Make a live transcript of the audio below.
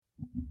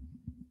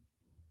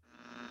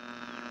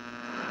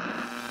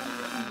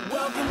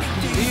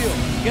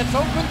Gets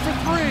open for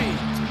three.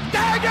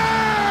 Dagger!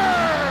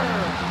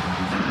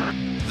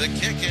 The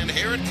kick, and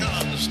here it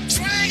comes.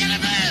 Swing and a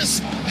miss!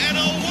 And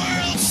a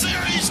World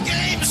Series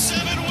Game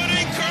 7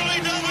 winning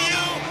Curly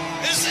W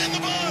is in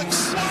the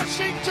books.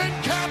 Washington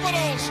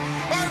Capitals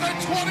are the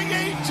 2018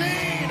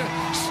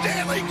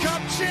 Stanley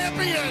Cup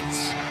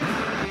champions.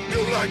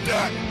 You like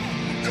that?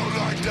 You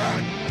like that?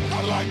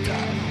 I like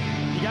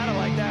that. You gotta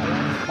like that,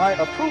 right? My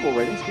approval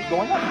ratings keep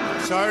going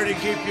up. Sorry to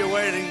keep you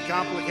waiting.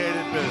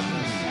 Complicated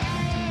business.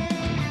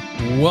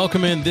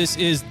 Welcome in. This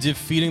is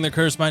Defeating the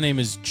Curse. My name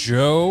is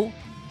Joe.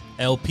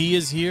 LP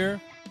is here.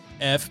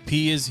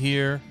 FP is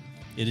here.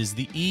 It is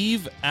the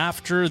eve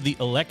after the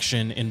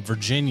election in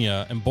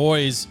Virginia. And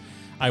boys,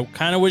 I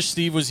kind of wish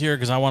Steve was here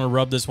because I want to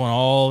rub this one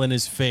all in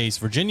his face.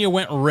 Virginia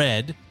went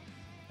red,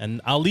 and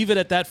I'll leave it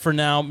at that for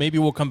now. Maybe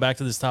we'll come back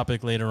to this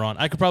topic later on.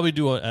 I could probably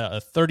do a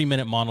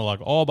 30-minute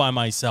monologue all by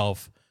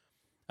myself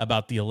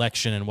about the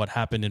election and what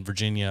happened in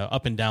Virginia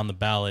up and down the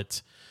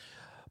ballot.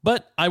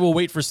 But I will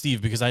wait for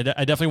Steve because I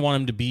definitely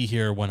want him to be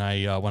here when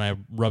I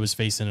rub his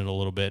face in it a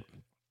little bit.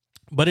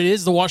 But it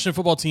is the Washington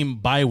football team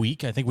bye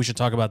week. I think we should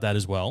talk about that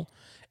as well.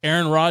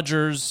 Aaron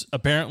Rodgers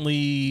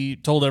apparently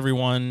told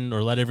everyone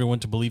or led everyone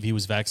to believe he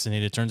was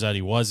vaccinated. Turns out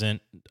he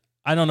wasn't.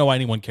 I don't know why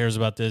anyone cares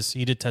about this.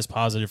 He did test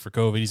positive for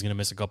COVID. He's going to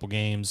miss a couple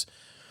games.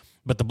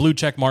 But the blue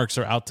check marks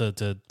are out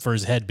for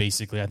his head,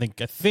 basically. I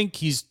think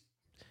he's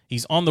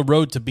on the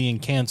road to being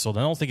canceled.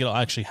 I don't think it'll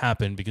actually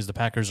happen because the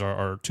Packers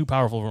are too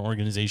powerful of an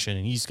organization,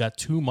 and he's got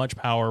too much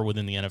power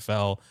within the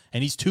NFL,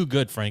 and he's too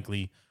good,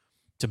 frankly,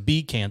 to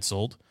be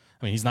canceled.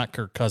 I mean, he's not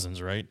Kirk Cousins,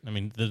 right? I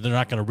mean, they're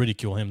not going to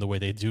ridicule him the way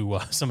they do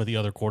some of the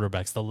other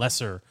quarterbacks, the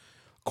lesser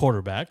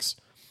quarterbacks.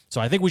 So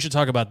I think we should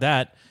talk about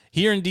that.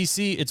 Here in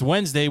D.C., it's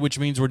Wednesday, which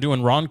means we're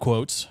doing Ron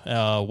quotes,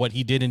 what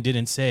he did and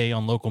didn't say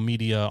on local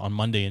media on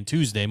Monday and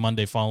Tuesday.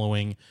 Monday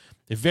following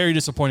a very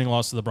disappointing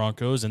loss to the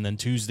Broncos, and then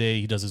Tuesday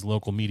he does his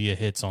local media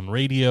hits on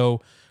radio.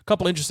 A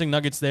couple interesting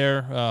nuggets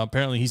there.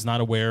 Apparently he's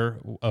not aware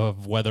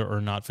of whether or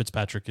not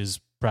Fitzpatrick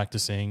is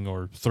practicing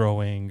or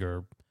throwing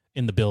or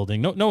in the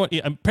building. No.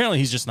 Apparently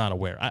he's just not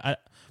aware. I'm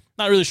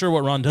not really sure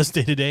what Ron does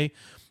day to day,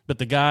 but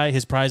the guy,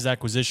 his prized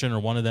acquisition or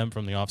one of them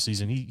from the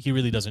offseason, he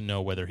really doesn't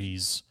know whether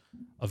he's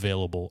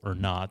available or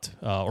not,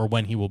 or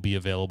when he will be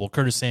available.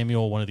 Curtis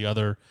Samuel, one of the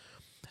other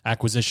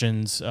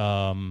acquisitions,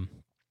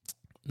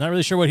 not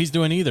really sure what he's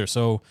doing either.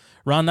 So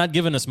Ron not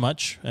giving us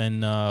much,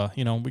 and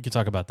we could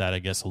talk about that, I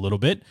guess, a little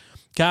bit.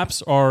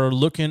 Caps are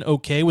looking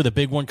okay with a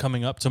big one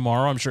coming up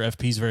tomorrow. I'm sure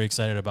FP's very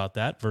excited about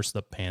that versus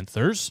the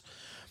Panthers.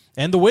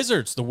 And the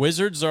Wizards. The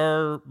Wizards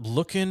are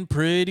looking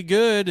pretty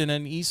good in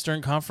an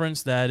Eastern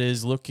Conference that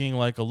is looking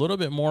like a little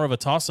bit more of a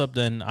toss-up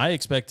than I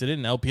expected it.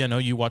 And LP, I know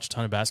you watch a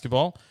ton of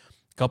basketball.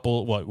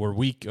 We're a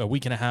week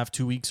and a half,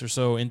 2 weeks or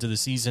so into the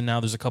season now.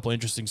 There's a couple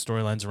interesting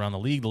storylines around the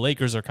league. The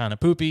Lakers are kind of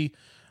poopy.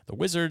 The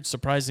Wizards,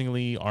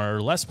 surprisingly, are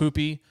less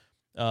poopy.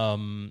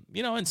 And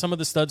some of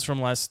the studs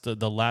from last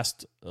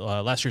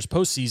year's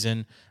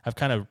postseason have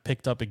kind of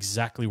picked up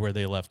exactly where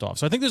they left off.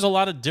 So I think there's a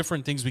lot of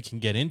different things we can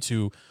get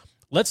into.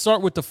 Let's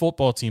start with the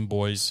football team,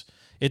 boys.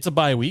 It's a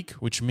bye week,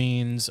 which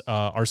means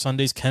our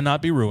Sundays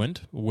cannot be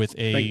ruined with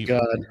a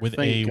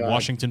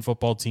Washington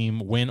football team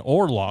win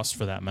or loss,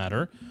 for that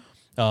matter.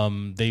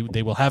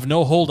 They will have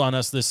no hold on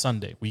us this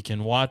Sunday. We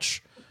can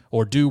watch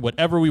or do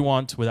whatever we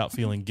want without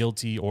feeling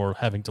guilty or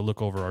having to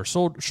look over our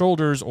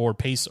shoulders or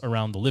pace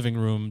around the living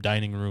room,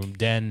 dining room,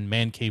 den,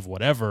 man cave,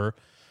 whatever,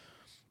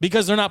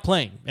 because they're not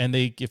playing. And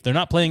if they're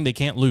not playing, they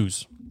can't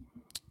lose.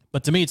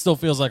 But to me, it still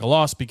feels like a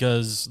loss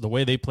because the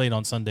way they played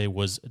on Sunday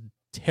was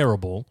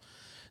terrible.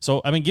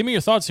 So, I mean, give me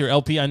your thoughts here,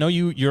 LP. I know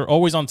you're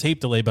always on tape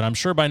delay, but I'm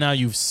sure by now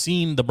you've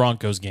seen the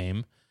Broncos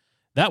game.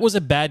 That was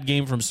a bad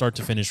game from start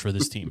to finish for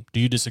this team.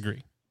 Do you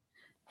disagree?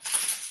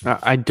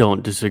 I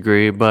don't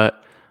disagree,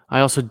 but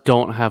I also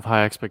don't have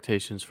high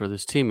expectations for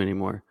this team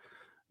anymore.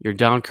 You're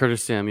down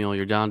Curtis Samuel,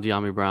 you're down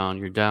De'Ami Brown,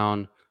 you're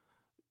down,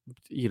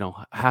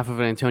 half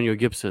of Antonio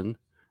Gibson,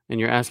 and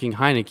you're asking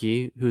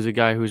Heineke, who's a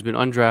guy who's been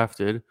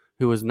undrafted,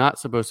 who was not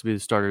supposed to be the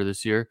starter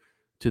this year,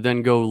 to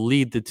then go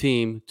lead the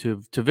team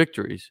to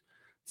victories.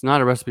 It's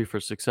not a recipe for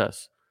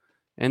success.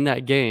 In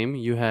that game,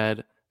 you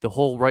had the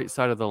whole right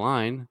side of the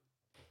line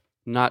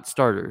not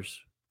starters.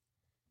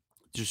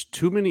 Just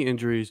too many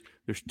injuries.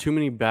 There's too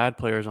many bad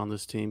players on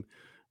this team.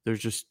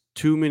 There's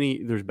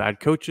bad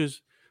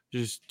coaches.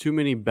 There's too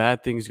many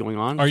bad things going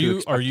on. Are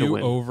you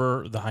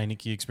over the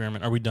Heineke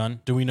experiment? Are we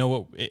done? Do we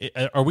know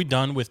are we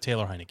done with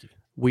Taylor Heineke?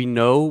 We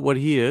know what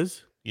he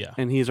is. Yeah.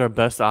 And he's our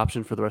best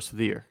option for the rest of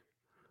the year.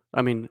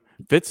 I mean,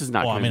 Fitz is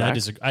not coming back.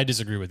 I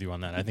disagree with you on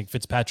that. I think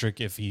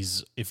Fitzpatrick, if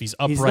he's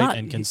upright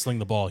and can sling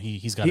the ball,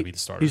 he's got to be the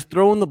starter. He's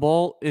throwing the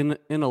ball in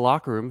a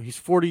locker room. He's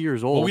 40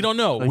 years old. Well, we don't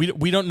know.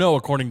 We don't know,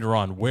 according to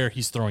Ron, where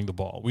he's throwing the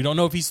ball. We don't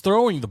know if he's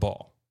throwing the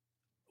ball.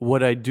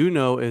 What I do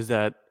know is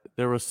that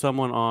there was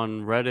someone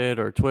on Reddit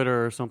or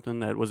Twitter or something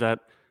that was at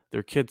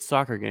their kid's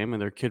soccer game, and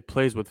their kid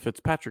plays with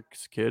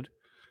Fitzpatrick's kid,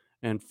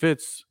 and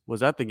Fitz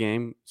was at the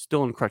game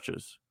still in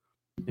crutches.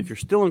 If you're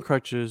still in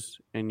crutches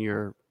and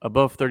you're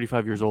above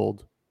 35 years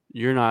old,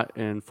 you're not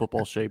in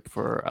football shape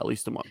for at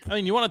least a month. I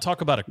mean, you want to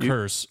talk about a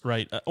curse,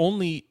 right?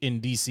 Only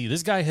in DC,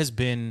 this guy has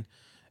been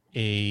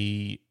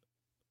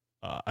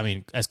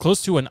as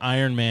close to an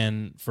Iron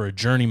Man for a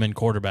journeyman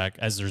quarterback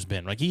as there's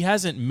been. Like, he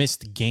hasn't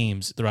missed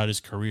games throughout his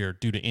career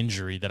due to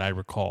injury that I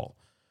recall.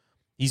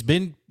 He's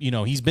been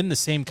the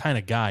same kind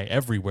of guy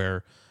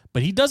everywhere,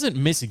 but he doesn't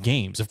miss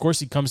games. Of course,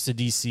 he comes to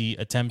DC,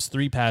 attempts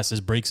 3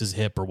 passes, breaks his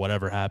hip or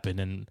whatever happened,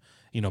 and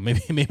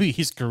maybe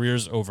his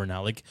career's over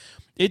now. Like,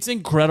 it's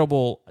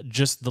incredible,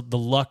 just the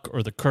luck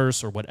or the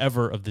curse or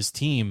whatever of this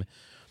team.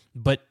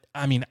 But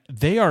I mean,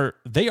 they are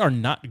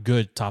not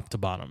good top to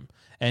bottom.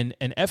 And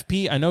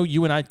FP, I know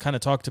you and I kind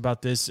of talked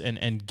about this,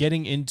 and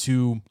getting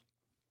into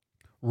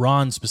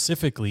Ron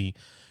specifically,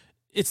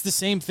 it's the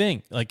same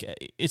thing. Like,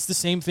 it's the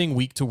same thing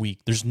week to week.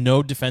 There's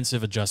no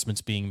defensive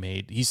adjustments being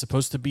made. He's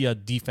supposed to be a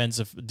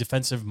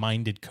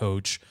defensive-minded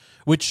coach,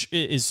 which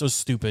is so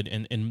stupid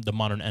in the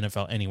modern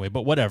NFL anyway.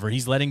 But whatever.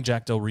 He's letting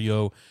Jack Del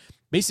Rio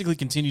basically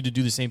continue to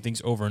do the same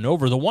things over and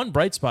over. The one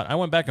bright spot, I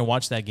went back and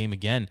watched that game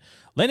again.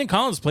 Landon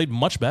Collins played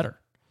much better.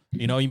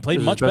 He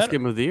played much better. Best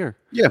game of the year.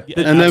 Yeah,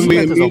 and then we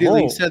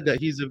immediately said that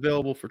he's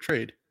available for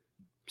trade.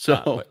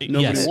 So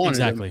nobody wanted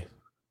him.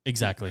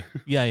 Exactly.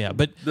 Yeah.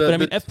 But I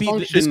mean,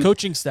 FP, this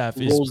coaching staff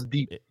rolls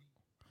deep.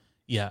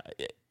 Yeah,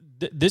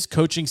 this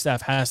coaching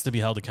staff has to be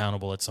held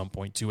accountable at some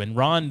point too. And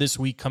Ron this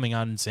week coming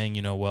on and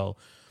saying, well,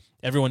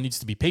 everyone needs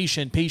to be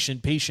patient.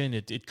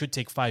 It could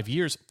take 5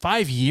 years.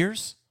 5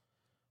 years?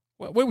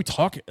 What are we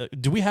talking?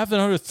 Do we have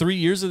another 3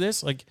 years of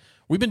this? Like,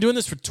 we've been doing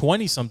this for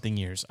 20-something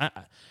years.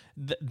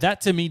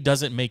 That to me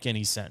doesn't make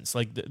any sense.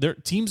 Like, their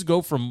teams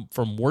go from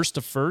worst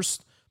to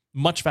first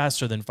much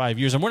faster than 5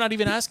 years, and we're not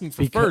even asking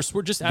for first.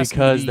 We're just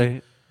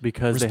asking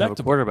because they have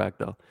a quarterback,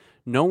 though.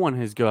 No one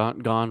has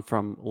gone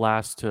from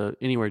last to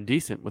anywhere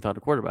decent without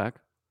a quarterback.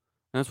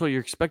 And that's what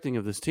you're expecting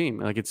of this team.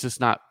 Like, it's just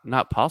not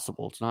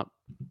possible. It's not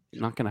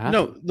going to happen.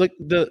 No, like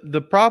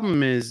the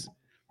problem is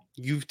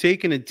you've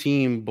taken a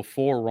team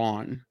before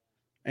Ron,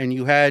 and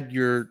you had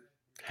your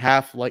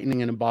half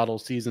lightning in a bottle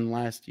season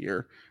last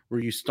year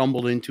where you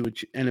stumbled into an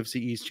NFC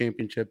East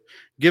championship.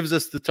 Gives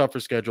us the tougher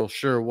schedule,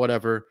 sure,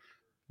 whatever.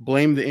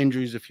 Blame the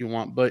injuries if you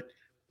want, but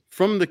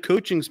from the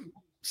coaching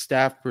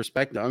staff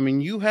perspective, I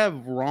mean, you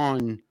have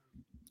Ron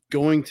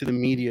going to the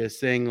media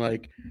saying,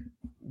 like,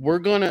 we're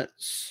going to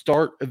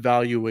start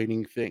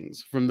evaluating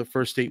things from the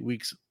first 8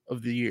 weeks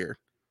of the year.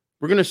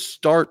 We're going to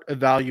start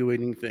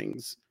evaluating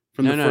things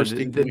from the first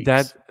 8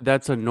 weeks.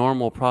 That's a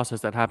normal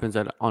process that happens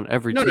on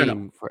every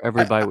team for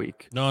every bye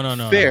week. No.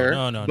 Fair,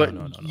 no.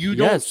 You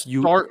don't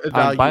start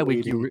evaluating. Bye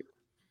week,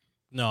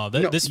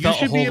 this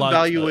felt a whole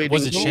lot.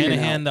 Was it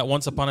Shanahan now that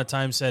once upon a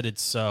time said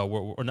it's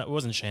or not, it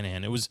wasn't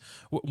Shanahan. It was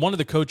one of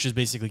the coaches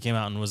basically came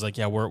out and was like,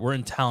 yeah, we're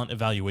in talent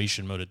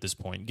evaluation mode at this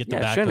point. Get the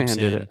backups Shanahan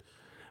did it.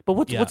 But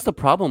what's the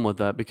problem with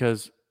that?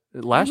 Because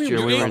last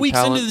year we were 8 weeks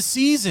into the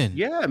season.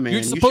 Yeah, man.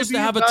 You're supposed to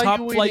have a top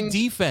flight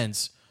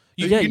defense.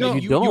 You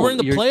were in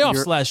the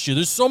playoffs last year.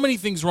 There's so many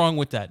things wrong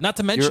with that. Not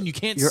to mention you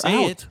can't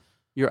say it.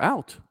 You're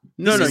out.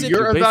 No,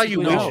 your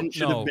evaluation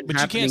should have been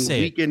but you can't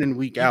say week in and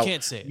week out. You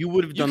can't say it. You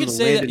would have done you can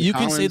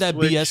say that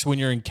switch. BS when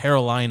you're in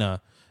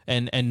Carolina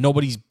and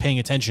nobody's paying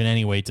attention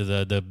anyway to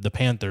the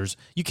Panthers.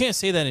 You can't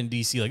say that in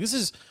DC. Like, this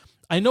is,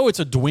 I know it's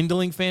a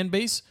dwindling fan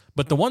base,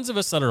 but the ones of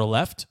us that are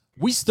left,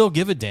 we still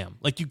give a damn.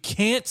 Like, you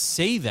can't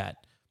say that.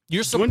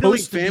 You're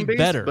supposed to be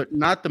better, but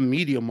not the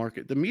media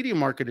market. The media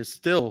market is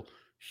still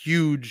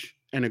huge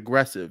and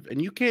aggressive, and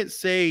you can't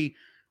say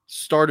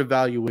start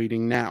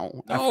evaluating now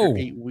after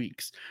 8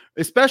 weeks,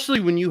 especially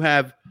when you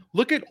have,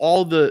 look at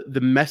all the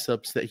mess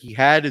ups that he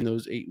had in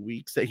those 8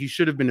 weeks that he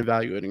should have been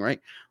evaluating,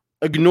 right?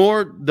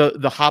 Ignore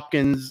the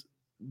Hopkins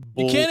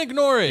bull. You can't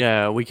ignore it.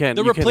 Yeah, we can't.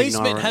 The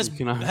replacement has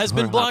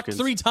been blocked Hopkins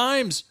 3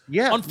 times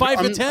on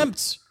 5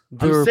 attempts.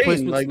 The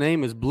replacement's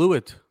name is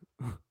Blewett.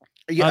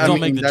 Yeah,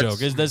 don't make the joke.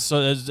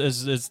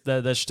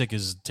 That shtick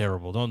is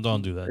terrible. Don't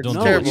do that. It's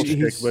don't terrible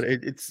do shtick, but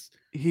it's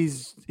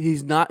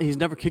he's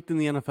never kicked in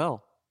the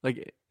NFL.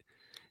 Like,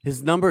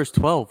 his number is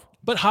 12.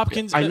 But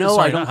Hopkins, I know.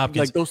 sorry, I don't.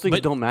 Hopkins, Like, those things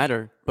don't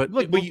matter. But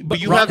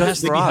you Ron have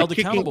has to be held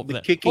accountable for the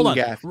that. kicking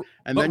gaff,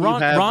 and then you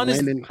have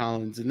Landon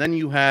Collins, and then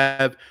you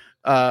have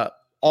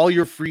all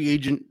your free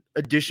agent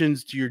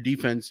additions to your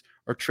defense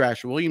are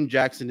trash. William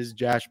Jackson is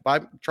trash.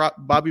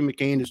 Bobby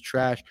McCain is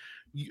trash.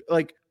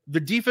 Like, the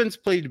defense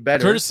played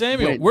better. Curtis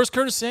Samuel. Where's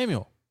Curtis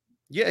Samuel?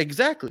 Yeah,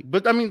 exactly.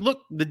 But I mean,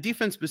 look, the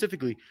defense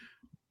specifically.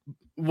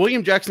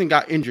 William Jackson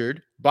got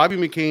injured. Bobby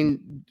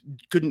McCain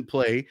couldn't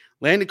play.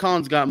 Landon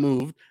Collins got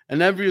moved,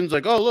 and everyone's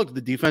like, "Oh, look,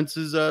 the defense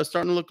is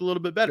starting to look a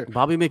little bit better."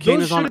 Bobby McCain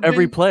is on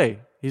every play.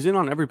 He's in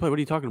on every play. What are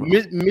you talking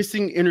about?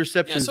 Missing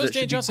interceptions. Yeah, so that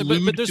Dan Johnson,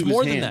 be but there's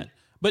more than that.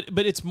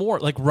 But it's more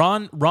like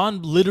Ron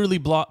literally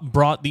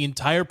brought the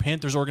entire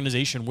Panthers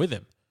organization with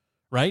him,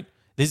 right?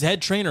 His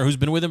head trainer, who's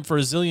been with him for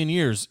a zillion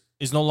years,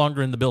 is no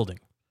longer in the building.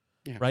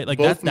 Yeah. Right? Like,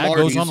 that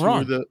goes on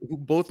Ron.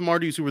 Both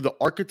Martys, who were the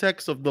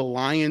architects of the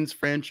Lions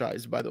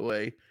franchise, by the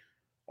way,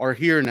 are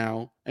here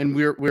now, and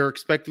we're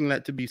expecting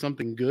that to be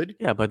something good.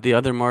 Yeah, but the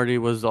other Marty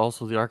was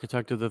also the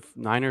architect of the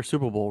Niners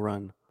Super Bowl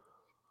run.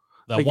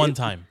 One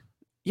time.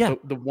 Yeah,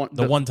 The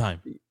one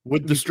time.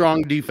 with the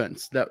strong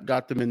defense that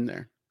got them in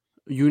there.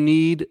 you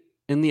need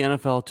in the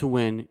NFL to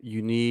win.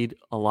 You need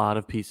a lot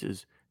of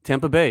pieces.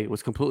 Tampa Bay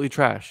was completely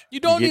trash. You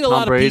don't get need a Tom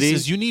lot Brady, of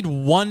pieces. You need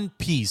one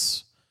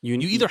piece. You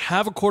either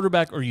have a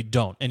quarterback or you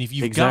don't. And if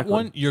you've got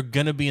one, you're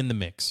gonna be in the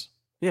mix.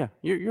 Yeah,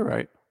 you're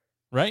right.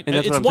 Right? And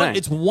that's it's what I'm one. saying.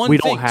 It's one. We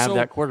thing. don't have So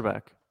that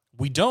quarterback.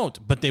 we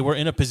don't. But they were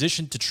in a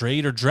position to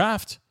trade or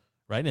draft.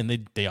 Right,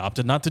 and they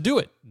opted not to do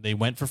it. They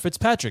went for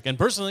Fitzpatrick, and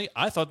personally,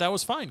 I thought that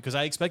was fine because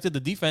I expected the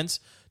defense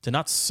to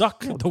not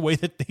suck the way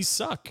that they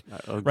suck.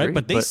 Right,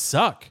 but they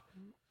suck.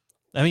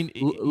 I mean,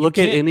 look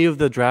at any of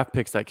the draft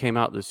picks that came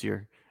out this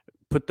year.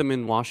 Put them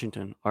in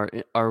Washington.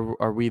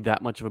 Are we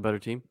that much of a better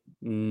team?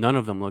 None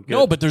of them look good.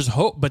 No, but there's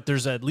hope. But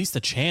there's at least a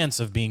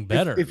chance of being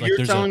better. If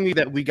you're telling me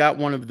that we got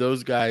one of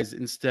those guys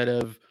instead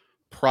of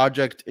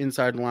project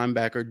inside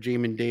linebacker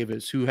Jamin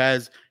Davis, who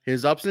has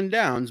his ups and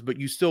downs, but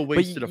you still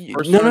wasted a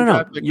first round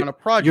draft pick on a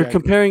project. You're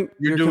comparing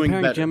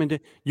better. Jamin.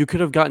 You could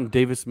have gotten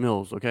Davis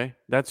Mills. Okay,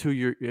 that's who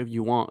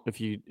you want.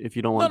 If you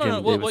don't want Jamin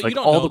Davis, well, like you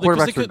don't all know, the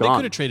quarterbacks they are gone. They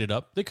could have traded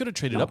up. They could have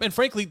traded up, and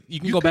frankly, you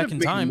can go back in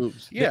time.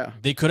 Moves. Yeah,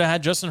 they could have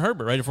had Justin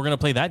Herbert. Right, if we're going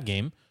to play that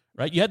game,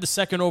 right, you had the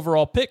second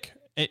overall pick.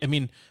 I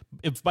mean,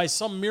 if by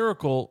some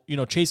miracle,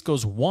 Chase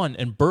goes 1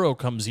 and Burrow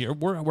comes here,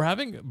 we're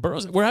having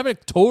a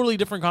totally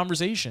different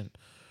conversation.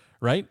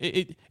 Right?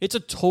 It's a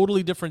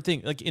totally different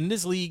thing. Like in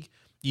this league,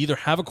 you either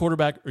have a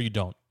quarterback or you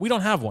don't. We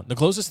don't have one. The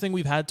closest thing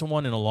we've had to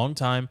one in a long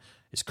time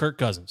is Kirk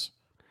Cousins.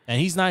 And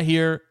he's not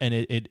here, and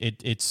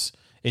it's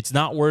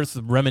not worth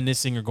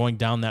reminiscing or going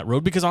down that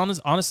road because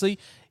honestly,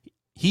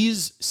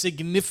 he's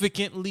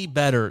significantly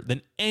better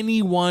than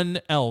anyone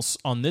else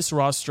on this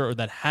roster or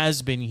that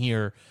has been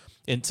here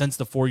since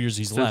the 4 years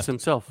he's left.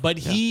 Himself. But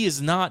he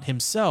is not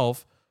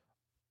himself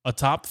a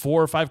top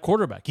 4 or 5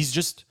 quarterback.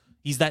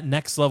 He's that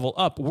next level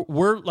up.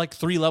 We're like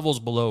 3 levels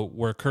below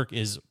where Kirk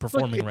is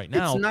performing right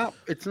now.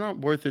 It's not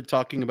worth it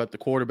talking about the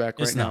quarterback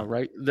right now,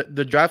 right?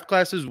 The draft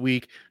class is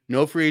weak.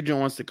 No free agent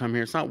wants to come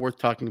here. It's not worth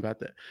talking about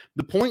that.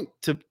 The point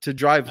to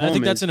drive home. I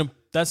think that's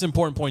an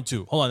important point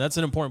too. Hold on, that's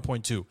an important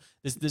point too.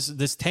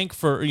 This tank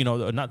for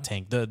not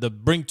tank the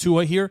bring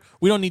Tua here.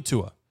 We don't need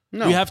Tua.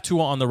 No. We have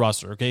Tua on the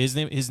roster. Okay, his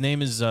name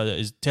is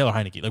Taylor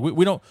Heineke. Like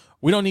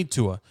we don't need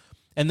Tua.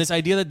 And this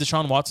idea that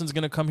Deshaun Watson's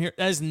going to come here,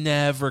 that is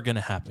never going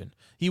to happen.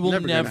 He will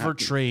never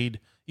trade.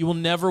 He will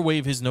never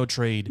waive his no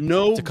trade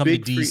to come to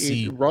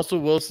DC. Russell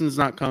Wilson's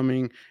not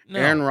coming. No,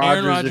 Aaron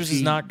Rodgers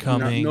is not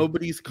coming.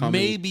 Nobody's coming.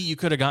 Maybe you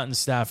could have gotten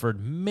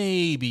Stafford.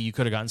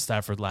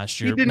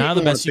 Last year. Now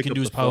the best you can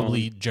do is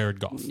probably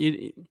Jared Goff.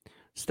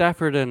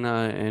 Stafford and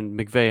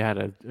McVay had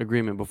an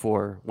agreement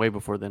way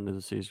before the end of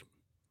the season.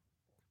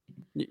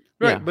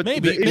 Right, yeah. but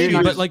maybe,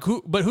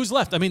 but who's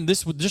left? I mean,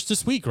 just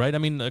this week, right? I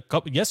mean,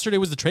 yesterday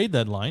was the trade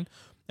deadline,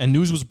 and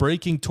news was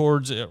breaking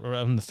towards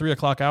around the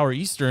 3:00 hour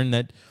Eastern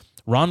that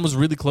Ron was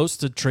really close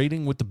to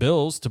trading with the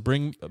Bills to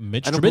bring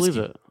Mitch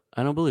Trubisky.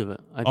 I don't believe it.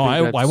 I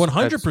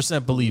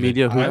 100% believe it.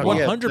 I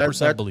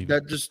 100% believe it.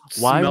 That just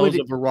smells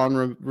of a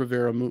Ron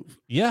Rivera move.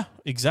 Yeah,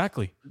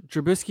 exactly.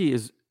 Trubisky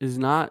is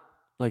not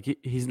like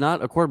he's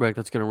not a quarterback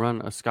that's going to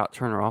run a Scott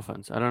Turner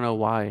offense. I don't know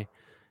why.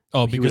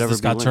 Oh, because the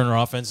Scott Turner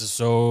offense is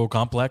so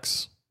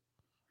complex.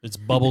 It's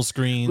bubble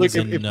screens. Look,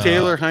 if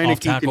Taylor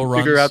Heineke can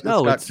figure out the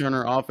Scott Scott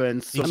Turner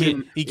offense,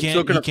 he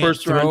can't. Took a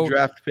first round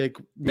draft pick.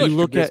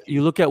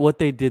 You look at what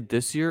they did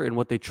this year and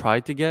what they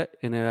tried to get,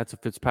 and that's a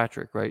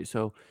Fitzpatrick, right?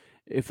 So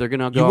if they're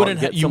gonna go,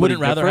 you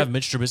wouldn't rather have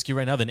Mitch Trubisky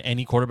right now than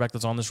any quarterback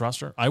that's on this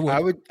roster. I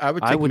would take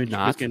Mitch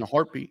Trubisky in a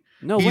heartbeat.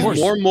 No, he's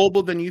more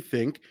mobile than you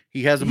think.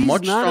 He has a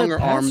much stronger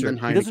arm than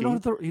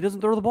Heineke. He doesn't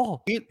throw the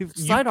ball. He's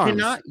sidearms. I'm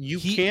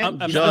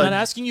not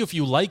asking you if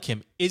you like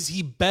him. Is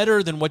he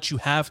better than what you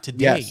have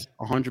today? Yes,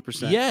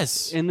 100%.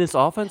 Yes. In this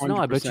offense, 100%. No,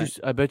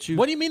 I bet you.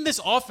 What do you mean this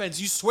offense?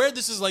 You swear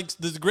this is like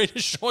the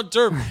greatest show on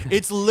turf.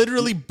 It's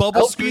literally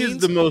bubble screens. Is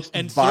the most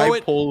and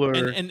bipolar.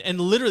 Throw it and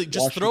literally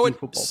just throw it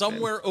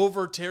somewhere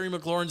over Terry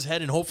McLaurin's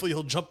head, and hopefully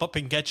he'll jump up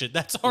and catch it.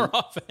 That's our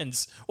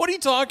offense. What are you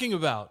talking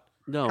about?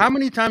 No. How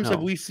many times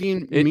have we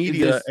seen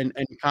media and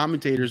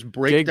commentators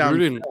break down?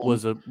 Jay Gruden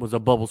was a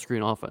bubble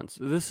screen offense.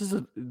 This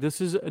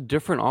is a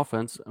different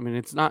offense. I mean,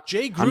 it's not.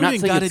 Jay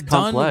Gruden got it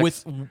done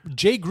with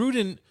Jay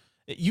Gruden.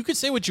 You could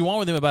say what you want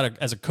with him about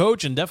as a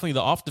coach, and definitely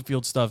the off the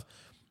field stuff.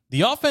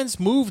 The offense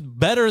moved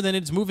better than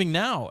it's moving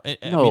now. They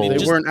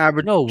weren't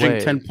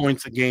averaging 10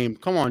 points a game.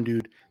 Come on,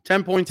 dude.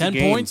 10 points. 10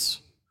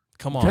 points.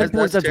 Come on. 10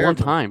 points. That's one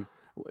time.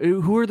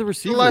 Who are the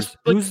receivers?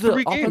 Who's the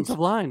offensive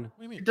line?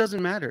 It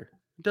doesn't matter.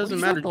 It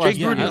doesn't matter. Jay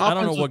Gruden, I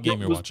don't know what game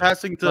you're watching.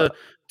 Passing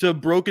to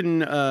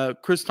broken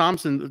Chris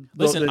Thompson.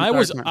 Listen, I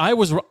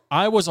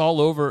was all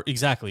over.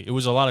 Exactly. It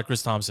was a lot of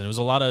Chris Thompson. It was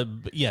a lot of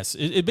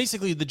It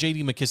basically the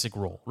J.D. McKissick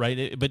role,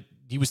 right? But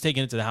he was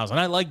taking it to the house, and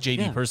I like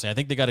J.D. personally. I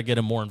think they got to get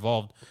him more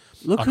involved.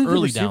 Look who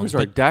the receivers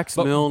are: Dax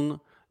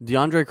Milne,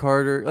 DeAndre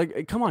Carter.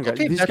 Like, come on, guys.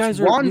 Okay, these guys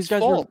are.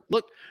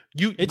 Look,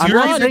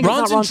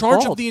 Ron's in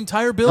charge of the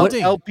entire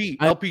building. LP,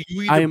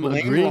 you either I am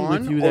blame agreeing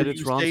Ron with you that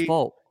it's Ron's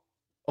fault.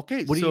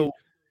 Okay,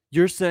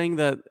 You're saying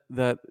that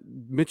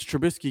Mitch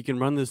Trubisky can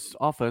run this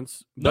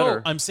offense better.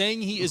 No, I'm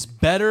saying he is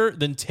better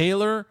than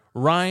Taylor,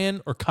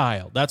 Ryan, or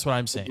Kyle. That's what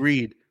I'm saying.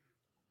 Agreed.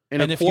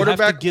 In And a if you have to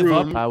quarterback give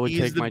up- room, I would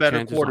he's take the my better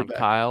chances quarterback. on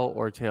Kyle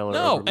or Taylor.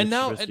 No, over and Mitch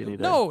now, Trubisky any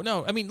day.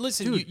 no. I mean,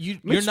 listen, Dude, you're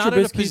Mitch not in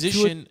a Trubisky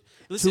position.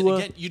 Listen, Tua,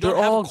 again, you don't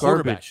they're have all a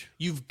quarterback. garbage.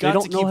 You've They got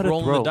don't to know keep how to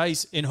rolling the throw.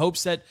 dice in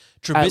hopes that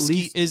Trubisky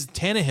least- is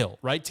Tannehill,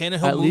 right?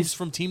 Tannehill at moves least-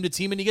 from team to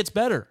team and he gets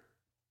better.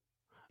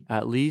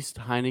 At least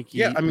Heineke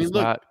Yeah, I mean, has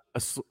look- got a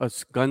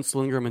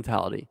gunslinger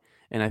mentality,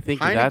 and I think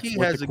that's Heineke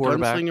what has the a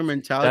quarterback. gunslinger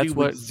mentality that's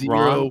with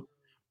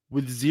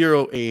what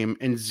zero aim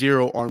and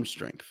zero arm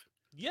strength.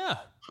 Yeah.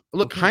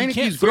 Look, He can't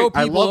Heineke's throw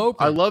great. people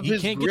open. I love he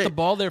his can't grit. get the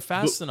ball there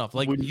fast But enough.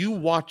 Like when you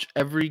watch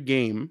every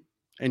game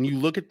and you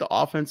look at the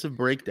offensive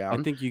breakdown,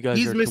 I think you guys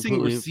he's are missing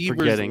completely receivers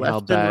forgetting how left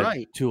and bad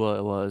right.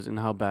 Tua was and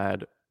how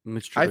bad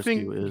Mitch Trubisky I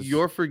think is.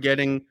 you're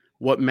forgetting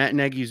what Matt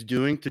Nagy's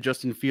doing to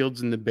Justin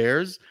Fields and the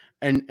Bears,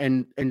 and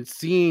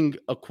seeing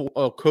a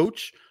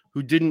coach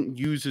who didn't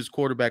use his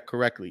quarterback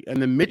correctly.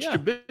 And then Mitch Yeah.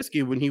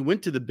 Trubisky, when he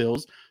went to the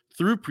Bills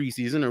through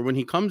preseason, or when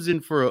he comes in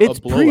for a it's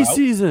blowout.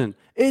 preseason.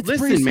 It's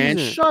Listen, preseason. man,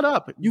 shut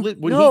up. You,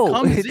 When no, he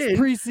comes it's in,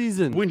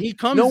 preseason. when he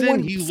comes no in, one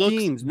he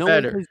schemes. looks No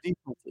better. one plays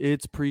defense.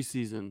 It's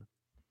preseason.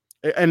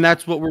 And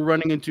that's what we're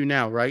running into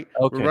now, right?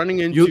 Okay. We're running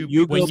into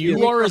You when go you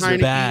Heineke are as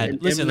and bad, him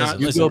listen. not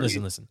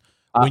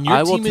When your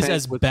I will team is tank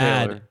as with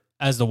bad Taylor.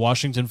 as the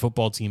Washington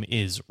football team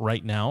is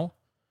right now,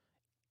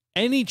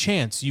 any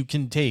chance you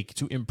can take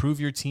to improve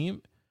your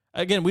team,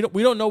 again, we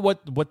don't know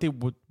what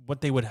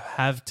they would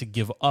have to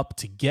give up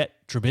to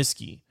get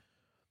Trubisky,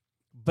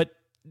 but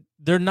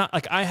they're not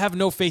like, I have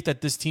no faith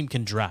that this team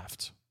can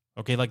draft.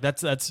 Okay, like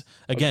that's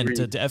again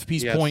to Agreed.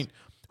 FP's Yes. point.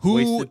 Who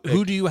Wasted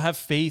pick. do you have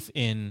faith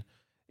in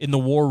the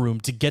war room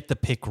to get the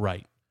pick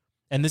right?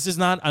 And this is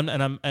not.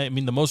 I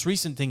mean, the most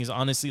recent thing is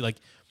honestly like,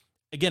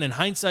 again, in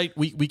hindsight,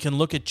 we can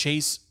look at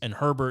Chase and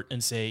Herbert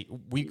and say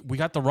we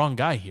got the wrong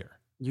guy here.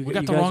 You We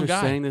got the guys wrong are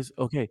guy. saying this.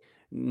 Okay,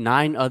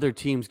 9 other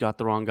teams got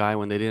the wrong guy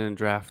when they didn't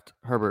draft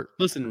Herbert.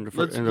 Listen, In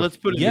the let's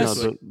put it Yes,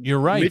 this way. you're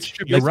right. Mitch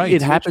You're Trubisky- right.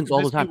 It happens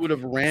all the Trubisky time. would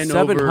have ran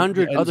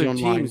 700 over the other end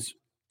zone line teams.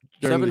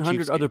 during the 700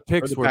 Chiefs other game, or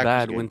picks the were Packers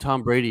bad game. when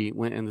Tom Brady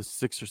went in the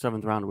 6th or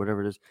 7th round,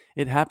 whatever it is.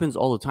 It happens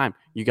all the time.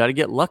 You got to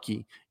get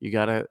lucky. You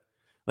got to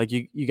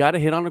you got to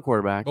hit on a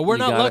quarterback. But we're You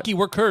not gotta- lucky.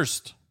 We're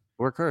cursed.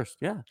 We're cursed.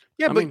 Yeah.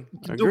 Yeah, I but mean,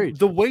 agreed.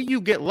 the way you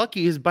get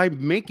lucky is by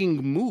making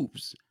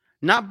moves,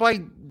 not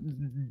by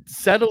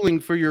settling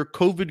for your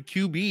COVID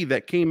QB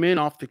that came in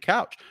off the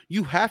couch.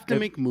 You have to If-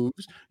 make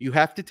moves. You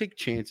have to take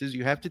chances.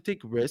 You have to take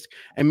risk.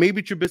 And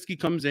maybe Trubisky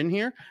comes in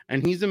here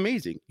and he's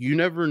amazing. You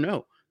never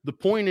know. The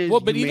point is,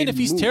 Well, but you even made if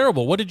he's moves.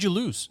 terrible, what did you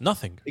lose?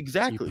 Nothing.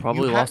 Exactly. You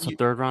probably lost a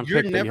 3rd round You're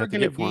pick that you never have to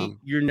going to get for be. him.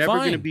 You're never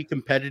going to Fine. be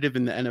competitive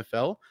in the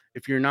NFL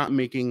if you're not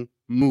making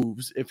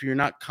moves. If you're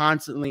not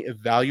constantly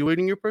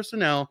evaluating your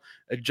personnel,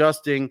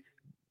 adjusting,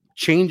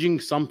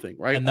 changing something.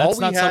 Right. And that's all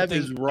not we have something.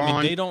 is Ron.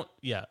 I mean, they don't.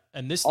 Yeah.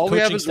 And this all we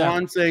have coaching is staff.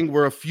 Ron saying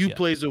we're a few Yeah.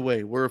 plays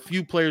away. We're a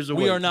few players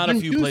away. We are not a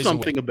Then few do plays away.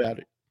 something about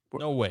it.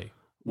 No way.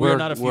 We're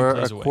not a few we're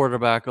plays a away.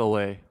 quarterback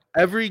away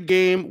Every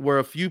game, we're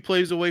a few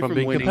plays away from from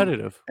being winning.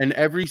 competitive. And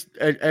every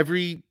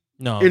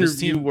No, this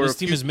interview, team. we're This a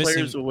team few is missing.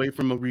 players away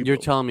from a rebuild. You're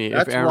telling me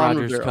That's if Aaron Ron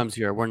Rodgers Rivera. comes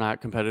here, we're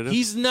not competitive?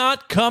 He's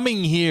not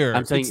coming here.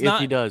 I'm saying It's if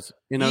not, he does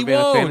in a, he in a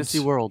won't. fantasy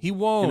world. He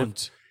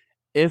won't.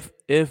 If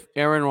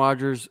Aaron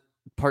Rodgers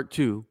part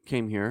 2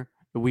 came here,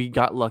 we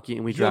got lucky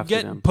and we He'll drafted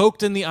get him.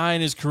 poked in the eye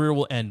and his career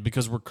will end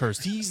because we're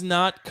cursed. He's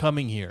not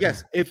coming here.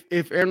 Yes, if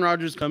Aaron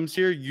Rodgers comes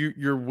here,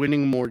 you're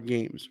winning more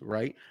games,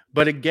 right?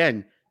 But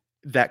again,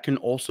 that can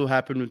also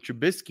happen with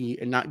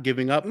Trubisky and not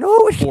giving up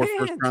No, it 4 can't.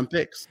 first-round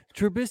picks.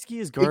 Trubisky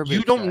is garbage.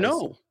 You don't guys.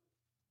 know.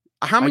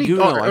 How many? I do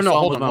know. I no, saw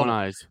hold him with on, my hold own on.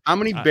 eyes. How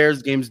many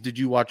Bears games did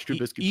you watch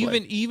Trubisky play?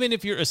 Even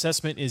if your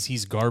assessment is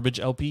he's garbage,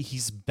 LP,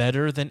 he's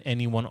better than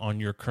anyone on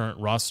your current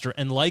roster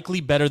and likely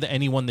better than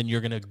anyone than you're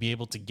going to be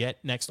able to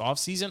get next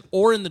offseason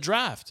or in the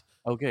draft.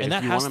 Okay, And if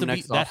that you has want to him be-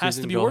 next that has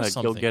to offseason, be go worth ahead,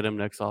 something. Go get him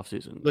next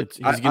offseason. Look,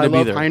 He's I going to be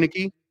love there.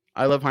 Heineke.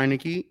 I love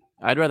Heineke.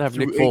 I'd rather have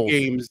Through Nick 8 Foles.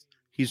 games,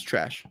 he's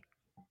trash.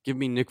 Give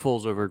me Nick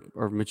Foles over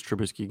Mitch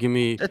Trubisky. Give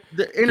me They're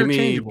give me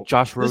interchangeable.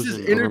 Josh This Rosen is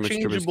over Mitch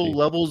interchangeable Trubisky.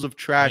 levels of I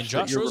trash. mean,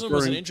 Josh that you're Rosen was an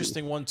referring to.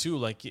 interesting one too.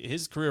 Like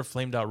his career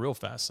flamed out real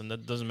fast, and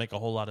that doesn't make a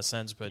whole lot of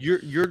sense. But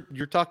You're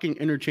talking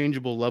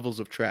interchangeable levels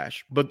of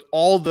trash, but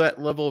all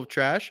that level of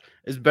trash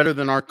is better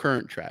than our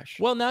current trash.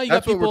 well, now you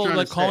That's got what we're people trying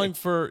like to calling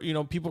say.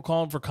 for people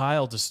calling for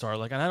Kyle to start.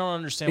 Like, and I don't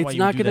understand why It's you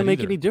not going to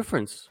make any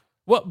difference.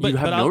 Well, but You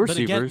have but, no but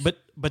again, receivers.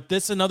 but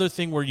that's another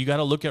thing where you got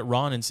to look at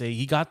Ron and say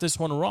he got this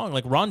one wrong.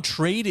 Like Ron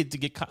traded to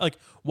get like,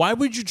 why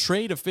would you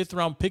trade a 5th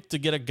round pick to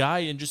get a guy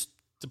and just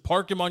to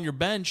park him on your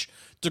bench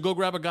to go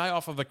grab a guy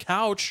off of a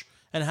couch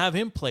and have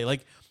him play?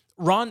 Like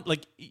Ron,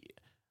 like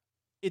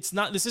it's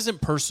not. This isn't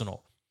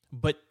personal,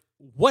 but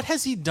what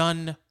has he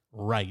done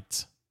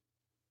right?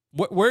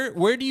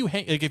 Where do you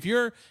hang? Like if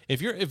you're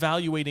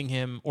evaluating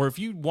him, or if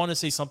you want to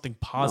say something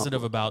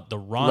positive about the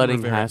Ron Letting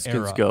Rivera Haskins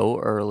era, go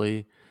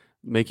early,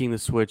 making the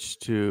switch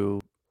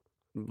to.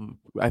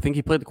 I think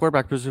he played the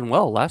quarterback position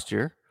well last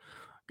year,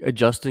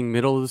 adjusting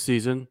middle of the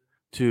season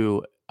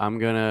to I'm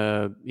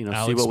gonna see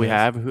Alex what we Smith.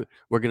 have.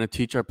 We're gonna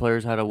teach our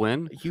players how to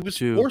win. He was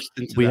to- forced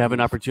into We that have an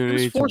move.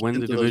 opportunity to forced win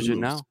the into those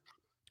division moves. now.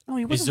 No,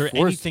 he wasn't there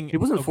forced. anything He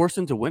wasn't of- forced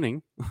into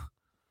winning.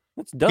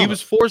 That's dumb. He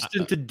was forced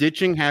into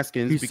ditching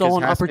Haskins He because saw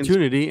an Haskins,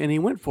 opportunity and he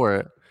went for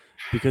it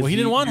because Well, he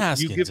didn't want you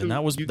Haskins, give him- and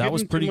that was you give him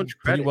too pretty much pretty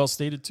credit. well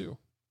stated too.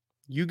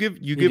 You give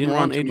didn't Ron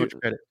want too much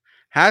Adrian- credit.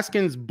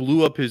 Haskins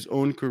blew up his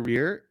own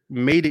career,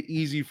 made it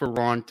easy for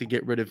Ron to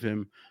get rid of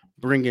him,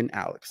 bring in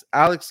Alex.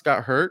 Alex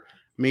got hurt,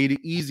 made it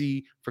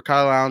easy for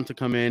Kyle Allen to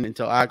come in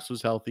until Alex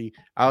was healthy.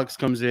 Alex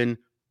comes in,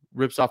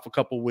 rips off a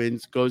couple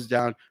wins, goes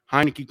down.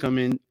 Heineke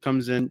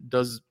comes in,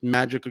 does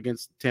magic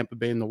against Tampa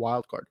Bay in the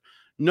wild card.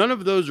 None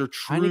of those are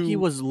true. Heineke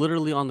was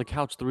literally on the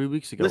couch 3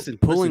 weeks ago. Listen,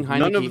 pulling listen,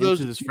 none Heineke of those-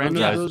 into this none of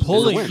franchise. those is a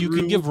Pulling, win. you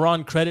can give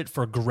Ron credit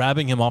for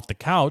grabbing him off the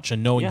couch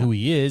and knowing Yeah. who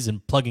he is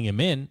and plugging him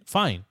in.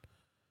 Fine,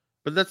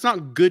 But that's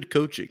not good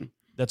coaching.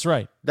 that's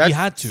right. That's he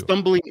had to.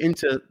 stumbling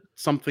into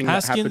something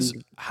Haskins that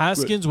happened.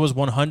 Haskins was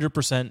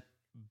 100%.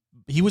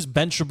 He was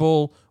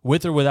benchable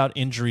with or without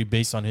injury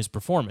based on his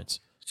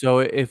performance. So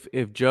if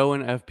Joe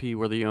and FP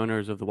were the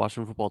owners of the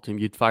Washington football team,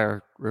 you'd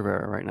fire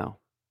Rivera right now.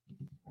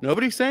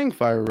 Nobody's saying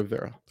fire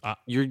Rivera.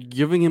 You're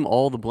giving him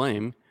all the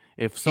blame.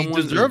 If someone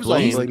He deserves all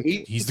the blamed, blame. He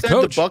he's the said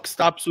coach. the buck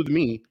stops with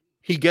me.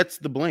 He gets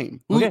the blame.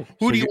 Who, okay,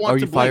 who so do you want are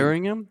to you blame?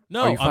 firing him?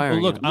 No, Are you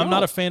firing look, him? I'm not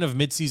No. a fan of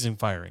mid-season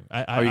firing.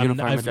 Are you gonna fire him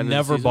at I've the end of the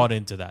never season? bought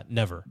into that.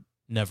 Never.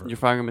 You're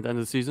firing him at the end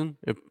of the season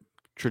if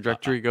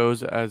trajectory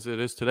goes as it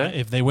is today.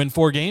 If they win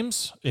 4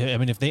 games, I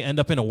mean, if they end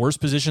up in a worse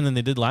position than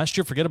they did last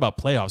year, forget about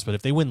playoffs. But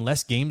if they win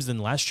less games than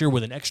last year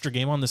with an extra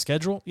game on the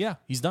schedule, yeah,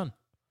 he's done.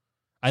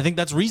 I think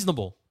that's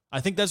reasonable.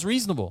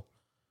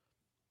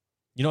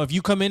 You know, if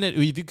you come in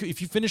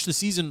if you finish the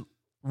season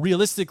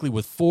realistically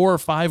with 4 or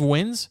 5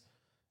 wins,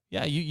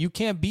 yeah, you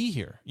can't be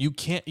here. You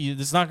can't.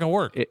 It's not going to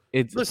work.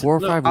 It's Listen, 4 or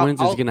look, 5 I'll- wins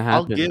is I'll- going to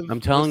I'll happen. give-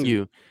 I'm telling listen.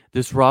 you,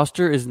 this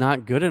roster is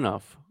not good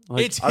enough.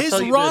 Like, It's I'll his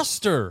tell you this.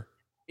 roster.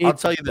 I'll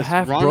tell you this: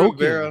 half Ron broken.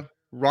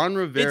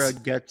 Rivera It's-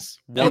 gets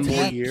one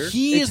more He year. is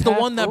It's the half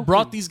one that broken.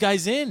 brought these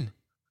guys in.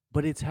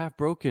 but it's half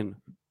broken.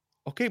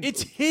 Okay,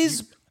 It's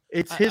his.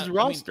 It's I- his I mean,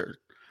 roster.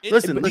 These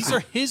Listen, are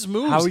his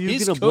moves. How are you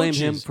his going to blame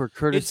him coaches. for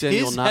Curtis It's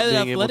Samuel his not head being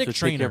able to athletic take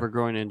care trainer. of a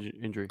groin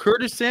injury?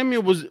 Curtis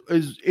Samuel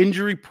is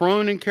injury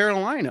prone in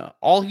Carolina.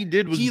 All he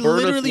did was He burn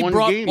literally us one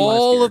brought game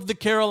all last year. of the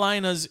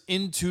Carolinas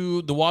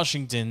into the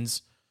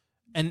Washingtons,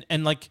 and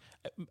like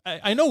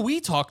I know we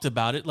talked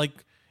about it,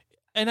 like,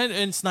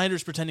 and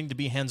Snyder's pretending to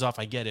be hands off.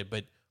 I get it,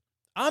 but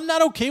I'm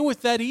not okay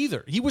with that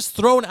either. He was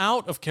thrown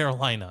out of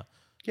Carolina.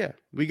 Yeah,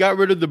 we got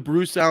rid of the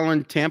Bruce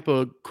Allen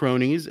Tampa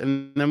cronies,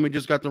 and then we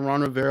just got the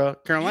Ron Rivera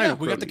Carolina. Yeah,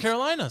 we got the cronies.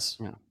 Carolinas.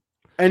 and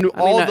I mean,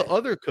 all the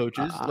other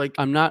coaches. Like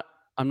I'm not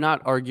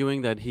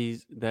arguing that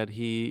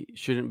he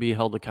shouldn't be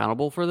held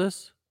accountable for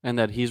this and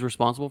that he's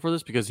responsible for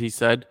this because he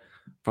said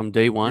from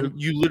day one,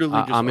 you literally,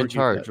 just I'm in argued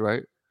charge, that.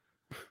 right?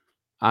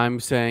 I'm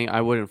saying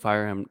I wouldn't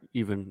fire him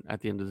even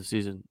at the end of the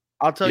season.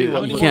 I'll tell you You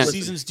what. many look, more listen,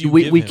 seasons do you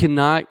we give we him?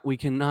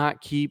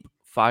 cannot keep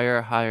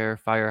fire higher.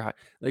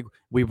 Like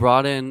we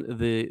brought in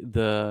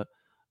the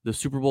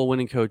Super Bowl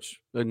winning coach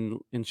in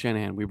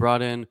Shanahan. We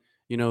brought in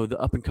the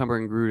up and comer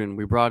in Gruden.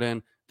 We brought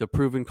in the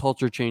proven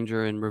culture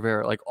changer in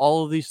Rivera. Like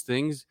all of these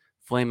things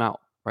flame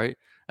out, right?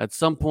 At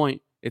some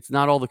point, it's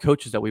not all the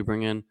coaches that we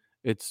bring in.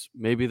 It's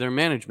maybe their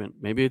management.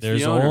 Maybe it's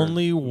There's the owner.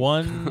 only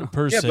one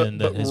person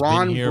but that has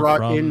Ron been here brought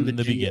from in the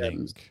the beginning.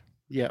 GMs.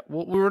 Yeah,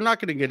 well, we were not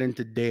going to get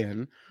into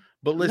Dan,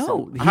 but listen,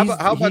 No, how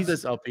about he's-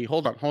 this, LP?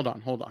 Hold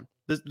on.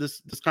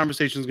 This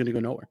conversation is going to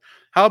go nowhere.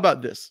 How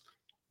about this?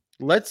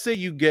 Let's say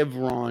you give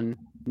Ron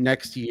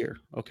next year,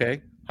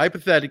 okay?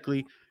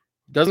 Hypothetically,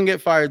 doesn't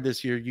get fired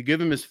this year. You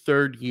give him his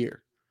 3rd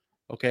year,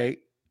 okay?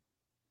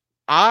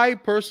 I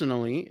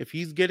personally, if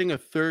he's getting a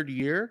 3rd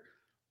year,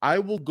 I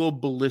will go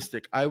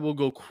ballistic. I will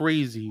go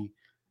crazy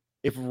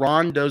if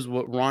Ron does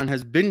what Ron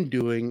has been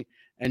doing,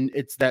 and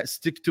it's that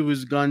stick to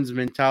his guns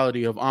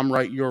mentality of I'm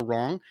right, you're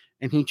wrong,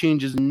 and he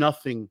changes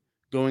nothing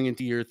going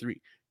into year 3.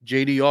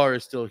 JDR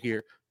is still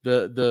here.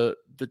 The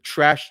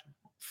trash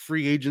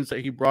free agents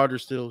that he brought are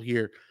still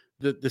here.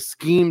 The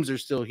schemes are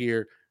still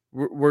here.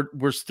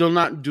 We're still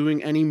not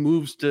doing any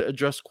moves to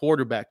address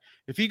quarterback.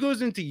 If he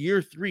goes into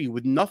year 3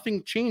 with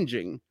nothing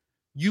changing,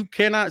 you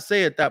cannot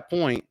say at that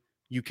point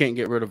you can't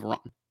get rid of Ron.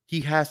 He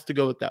has to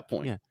go at that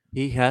point. Yeah,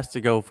 he has to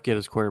go get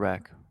his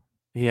quarterback.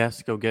 He has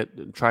to go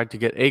try to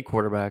get a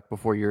quarterback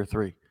before year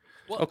 3.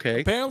 Well,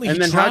 Okay. apparently And he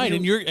then how tried,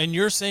 do and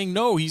you're saying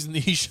no, he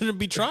shouldn't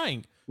be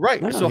trying.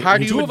 Right. No, So he- how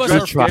do you Two of us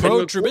address are tried- pro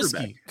getting a Trubisky.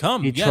 quarterback?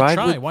 Come, He yeah, tried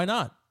try. with- Why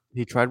not?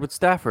 He tried with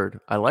Stafford.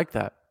 I like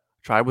that.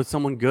 Tried with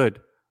someone good,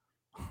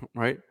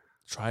 right?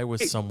 Try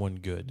with someone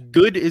good.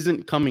 Good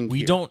isn't coming. We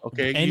here, don't.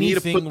 Okay. You need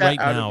to Anything put that right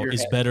out of now your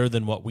is head. better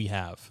than what we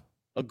have.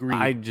 Agreed.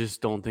 I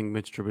just don't think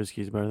Mitch Trubisky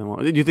is better than what.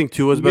 Do you think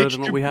Tua's better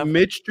than what we have?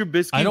 Mitch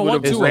Trubisky. I don't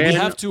want would've Tua. We ran-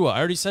 have Tua. I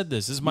already said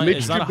this. This is my. Mitch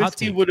It's not a hot Trubisky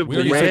take. would've We You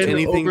already ran said think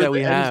it. anything over that we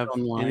the end have,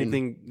 zone line.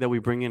 anything that we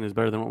bring in is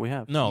better than what we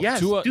have. No,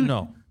 Yes, Tua. dude.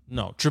 No.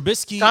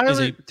 Trubisky is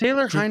a.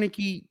 Taylor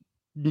Heineke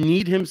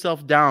need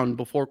himself down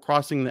before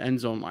crossing the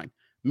end zone line.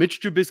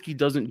 Mitch Trubisky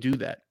doesn't do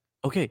that.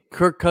 Okay,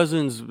 Kirk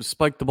Cousins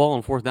spiked the ball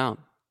on 4th down.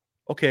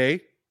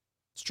 Okay.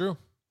 It's true.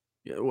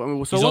 Yeah,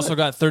 well, so He's what? also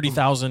got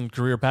 30,000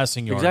 career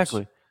passing yards.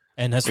 Exactly.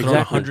 And has thrown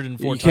Exactly.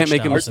 104 You can't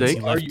make a touchdowns since he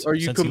mistake. left- Are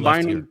you since he left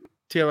here. combining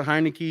Taylor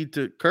Heineke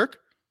to Kirk?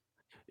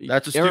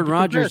 That's a Aaron stupid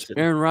Rodgers. comparison.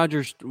 Aaron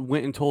Rodgers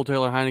went and told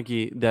Taylor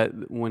Heineke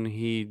that when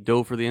he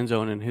dove for the end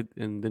zone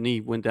and the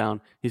knee went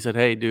down, he said,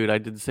 "Hey, dude, I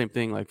did the same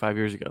thing like 5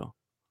 years ago."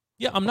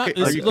 Yeah, I'm not.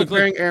 Okay, are you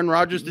comparing Aaron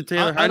Rodgers to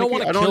Taylor Heineke? I don't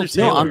wanna kill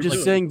understand. No, Taylor, I'm just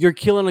like- saying you're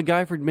killing a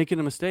guy for making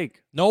a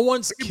mistake no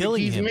one's Yeah, but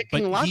killing he's him,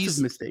 making but lots he's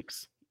of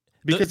mistakes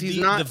because he's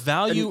not the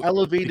value. an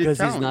elevated because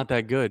talent. he's not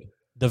that good.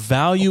 The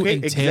value Okay,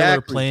 in Taylor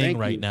exactly. playing Thank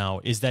right you. now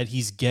is that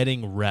he's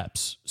getting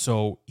reps.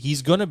 So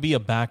he's going to be a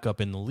backup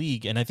in the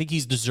league, and I think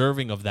he's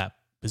deserving of that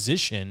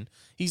position.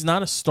 He's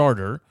not a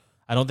starter.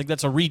 I don't think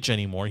that's a reach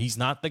anymore. He's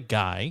not the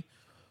guy.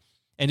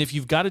 And if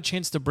you've got a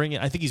chance to bring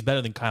it, I think he's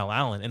better than Kyle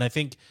Allen. And I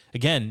think,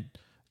 again,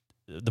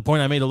 the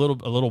point I made a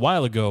little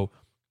while ago,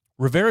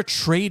 Rivera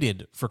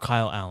traded for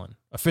Kyle Allen,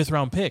 a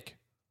 5th-round pick.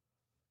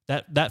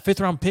 That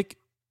 5th-round pick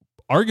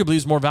arguably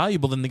is more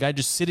valuable than the guy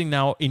just sitting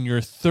now in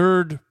your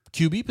 3rd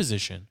QB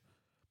position.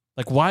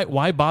 Like,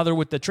 why bother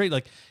with the trade?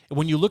 Like,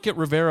 when you look at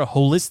Rivera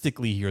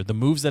holistically here, the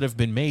moves that have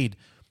been made,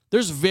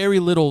 there's very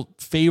little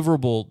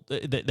favorable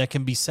that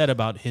can be said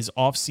about his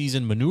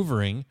offseason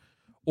maneuvering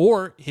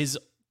or his,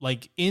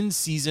 like,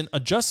 in-season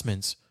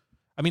adjustments.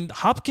 I mean,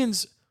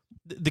 Hopkins,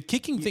 the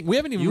kicking thing, we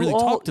haven't even really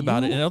talked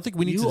about it, and I don't think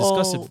we need to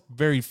discuss it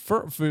very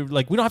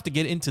like, we don't have to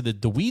get into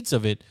the weeds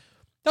of it.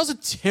 That was a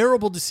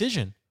terrible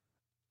decision.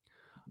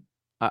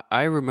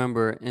 I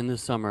remember in the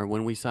summer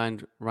when we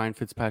signed Ryan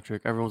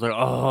Fitzpatrick, everyone was like,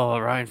 "Oh,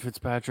 Ryan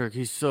Fitzpatrick,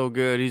 he's so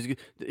good.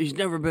 He's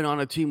never been on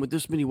a team with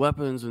this many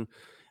weapons," and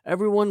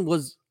everyone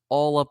was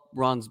all up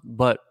Ron's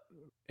butt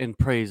in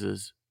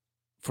praises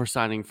for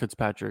signing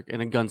Fitzpatrick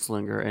and a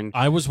gunslinger. And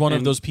I was one of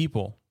and- those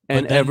people.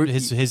 and But then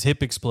his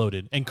hip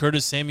exploded, and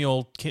Curtis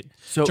Samuel.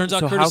 Turns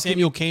out how Curtis can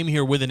Samuel came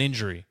here with an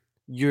injury.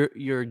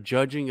 You're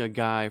judging a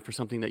guy for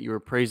something that you were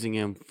praising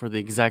him for the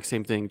exact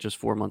same thing just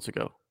 4 months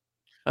ago.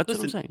 That's what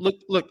I'm Listen, saying.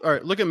 look. All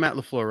right, look at Matt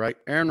LaFleur, right?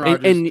 Aaron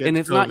Rodgers, And gets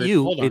it's not COVID.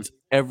 you; Hold on. it's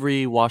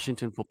every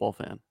Washington football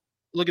fan.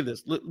 Look at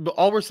this. Look, but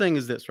all we're saying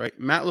is this, right?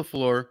 Matt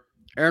LaFleur,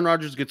 Aaron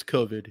Rodgers gets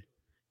COVID.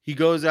 He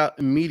goes out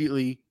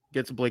immediately,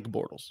 gets Blake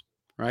Bortles,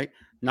 right?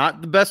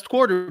 Not the best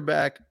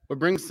quarterback, but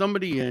brings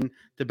somebody in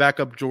to back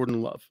up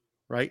Jordan Love,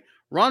 right?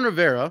 Ron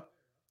Rivera,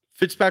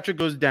 Fitzpatrick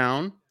goes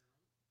down,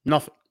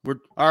 nothing. We're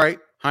all right.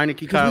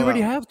 Heineke, Because Kyle we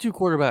already Allen. have 2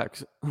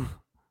 quarterbacks.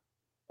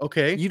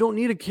 Okay. You don't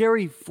need to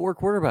carry 4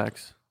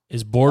 quarterbacks.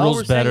 Is All we're Bortles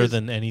saying better is-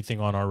 than anything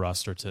on our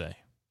roster today?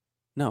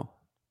 No.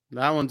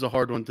 That one's a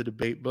hard one to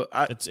debate, but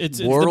It's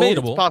Bortles-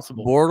 debatable. it's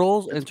possible.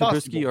 Bortles It's and Trubisky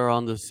possible. are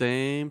on the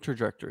same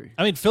trajectory.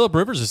 I mean, Philip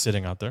Rivers is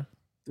sitting out there.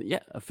 Yeah,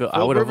 I Phil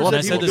would have Rivers loved And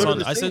I he said would this go to on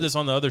the I said Saints. this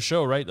on the other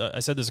show, right? I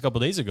said this a couple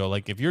days ago.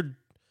 Like, if you're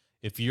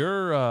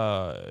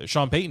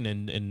Sean Payton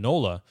and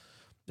Nola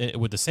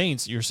with the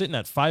Saints, you're sitting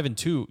at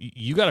 5-2.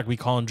 You got to be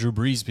calling Drew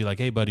Brees, be like,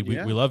 "Hey, buddy, we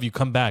love you.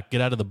 Come back,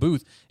 get out of the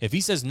booth." If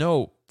he says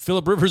no,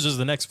 Philip Rivers is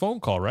the next phone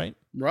call, right?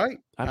 Right.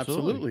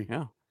 Absolutely. Absolutely.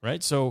 Yeah.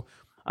 Right. So,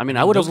 I mean,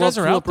 I would have Those guys loved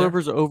are out Philip there.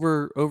 Rivers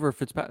over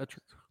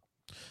Fitzpatrick.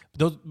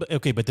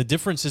 but the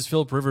difference is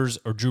Philip Rivers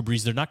or Drew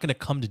Brees, they're not going to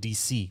come to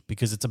DC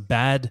because it's a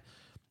bad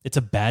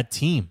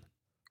team.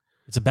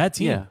 It's a bad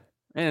team Yeah.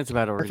 And it's a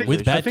bad organization.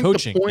 with I bad think the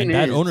coaching point and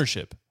bad is,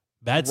 ownership,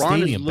 bad Ron is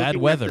stadium, bad looking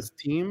at weather. this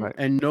team, Right.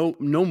 and no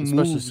Especially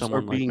moves are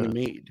someone like being that.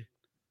 made.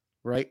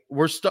 Right?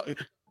 We're stuck.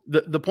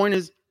 The point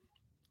is,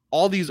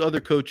 all these other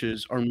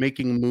coaches are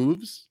making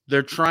moves.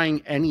 They're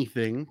trying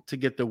anything to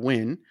get the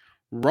win.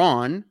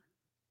 Ron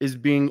is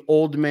being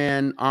old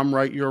man. I'm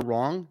right, you're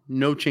wrong.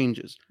 No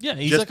changes. Yeah,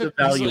 he's just like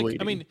I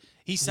evaluating. mean,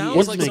 he He sounds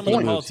is like making some of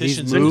the moves. politicians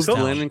He's in moved this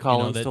town, Landon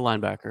Collins that- to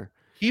linebacker.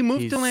 He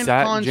moved He's to Landon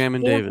sat Collins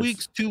Jamin 4 Davis.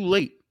 weeks too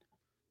late.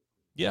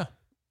 Yeah,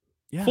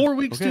 Yeah. 4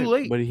 weeks too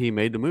late. But he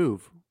made the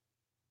move.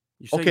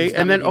 You say Okay, he's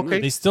not and then- making okay,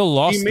 they moves. still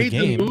lost he the made the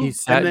game. move, He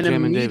sat and then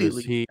Jamin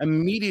Davis.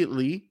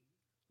 immediately,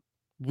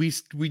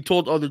 we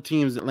told other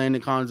teams that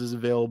Landon Collins is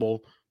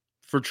available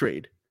for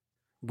trade.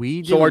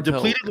 We So our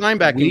didn't tell- depleted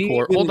linebacking we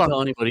core. didn't Hold on,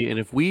 tell anybody, and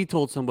if we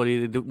told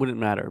somebody, it wouldn't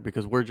matter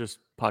because we're just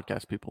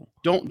podcast people.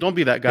 don't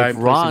be that guy. If and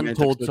play Ron semantics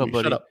told with me.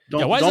 somebody- Shut up. Don't,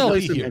 Yeah, why is don't play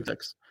LP here?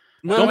 semantics.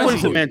 No, Don't no, play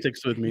no.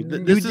 semantics with me. You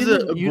This is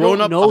didn't- a you don't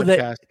grown-up know that-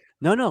 podcast.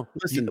 No.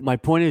 Listen. My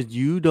point is,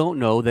 you don't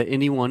know that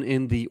anyone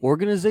in the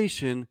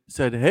organization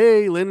said,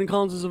 "Hey, Landon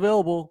Collins is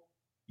available."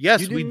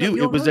 Yes, You we didn't know- do.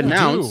 you It was don't know that.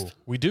 announced.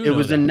 We do. It know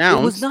was that.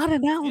 announced. It was not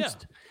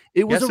announced.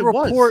 It was Yes, a it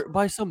was. report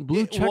by some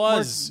blue It checkmark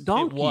was.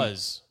 donkey. It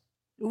was.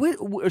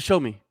 Show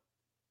me.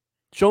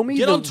 Show me.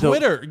 Get on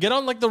Twitter. Get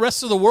on like the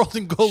rest of the world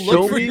and go Show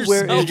look for me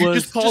where yourself. it Did you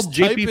was- just call Just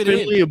type JP it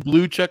Finley in. a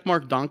blue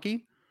checkmark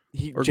donkey?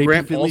 or JP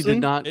Grant Finley Paulson?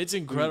 did not. It's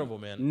incredible,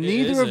 man. It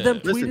Neither of them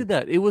is. tweeted Listen,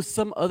 that. It was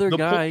some other the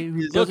guy point who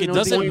is- Look, doesn't it know the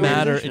doesn't matter.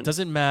 organization. It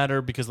doesn't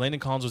matter because Landon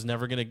Collins was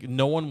never gonna.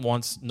 No one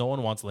wants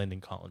Landon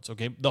Collins.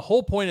 Okay, the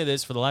whole point of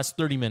this for the last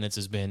 30 minutes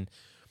has been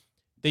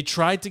they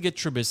tried to get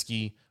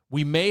Trubisky.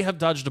 We may have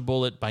dodged a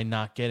bullet by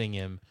not getting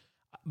him.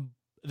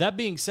 That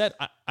being said,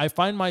 I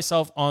find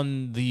myself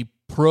on the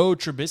pro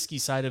Trubisky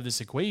side of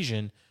this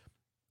equation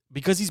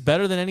because he's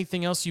better than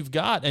anything else you've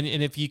got. And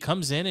if he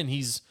comes in and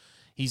he's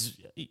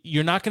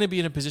You're not going to be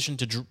in a position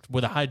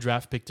with a high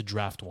draft pick to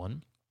draft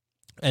one.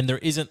 And there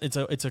isn't.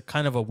 It's a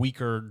kind of a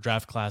weaker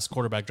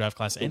quarterback draft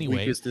class anyway.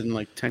 Weakest in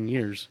like 10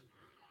 years.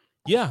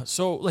 Yeah,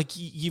 so like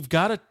you've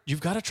got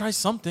to try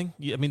something.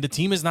 I mean, the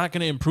team is not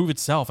going to improve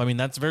itself. I mean,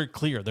 that's very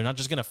clear. They're not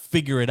just going to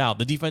figure it out.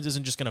 The defense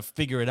isn't just going to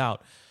figure it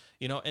out.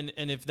 And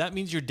if that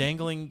means you're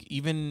dangling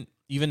even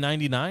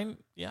 99,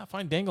 yeah,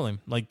 fine, dangle him.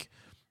 Like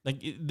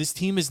this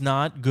team is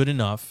not good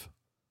enough.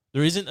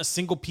 There isn't a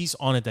single piece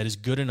on it that is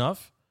good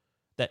enough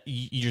that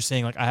you're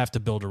saying like I have to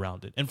build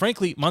around it. And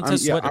frankly,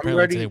 Montez Sweat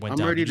apparently today went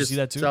down. Did you see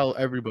that too? Sell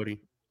everybody.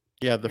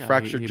 Yeah, the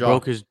fractured he jaw.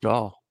 broke his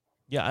jaw.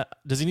 Yeah,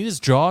 does he need his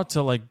jaw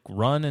to like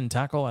run and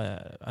tackle?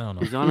 I don't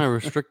know. He's on a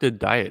restricted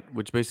diet,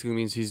 which basically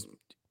means he's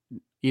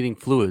eating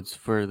fluids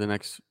for the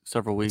next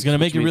several weeks. It's going to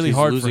make it really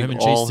hard for him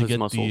and Chase to get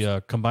muscles.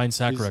 the combined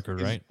sack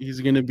record, right?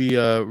 He's going to be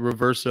a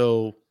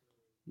reverso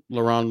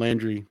Laron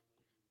Landry.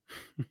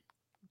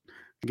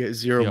 Get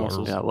zero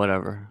muscles. Yeah,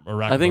 whatever.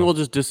 I think we'll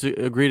just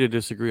agree to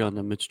disagree on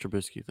the Mitch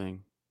Trubisky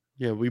thing.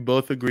 Yeah, we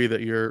both agree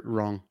that you're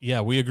wrong. Yeah,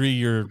 we agree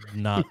you're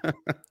not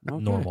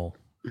normal.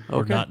 Or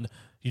Okay. not.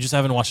 You just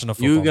haven't watched enough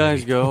football.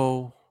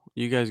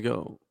 You guys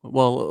go.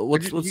 Well,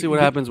 let's see what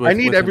happens with. I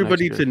need with him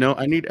everybody next to year. know.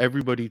 I need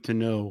everybody to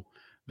know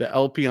the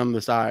LP on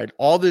the side.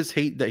 All this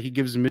hate that he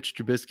gives Mitch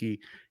Trubisky,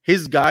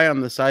 his guy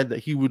on the side that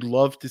he would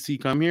love to see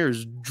come here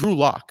is Drew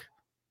Lock.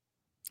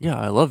 Yeah,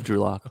 I love Drew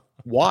Lock.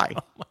 Why?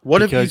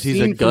 What have you Because he's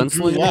a seen from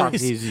Drew gunslinger. Lock?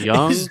 He's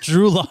young. Is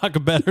Drew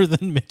Lock better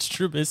than Mitch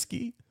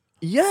Trubisky?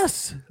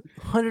 Yes,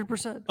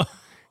 100%.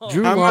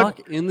 Drew How Lock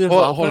much- in this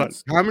Hold on.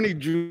 offense. How many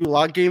Drew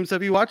Lock games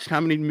have you watched? How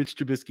many Mitch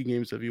Trubisky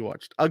games have you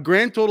watched? A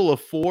grand total of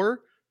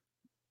 4,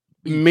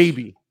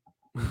 maybe.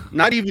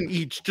 Not even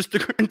each. Just a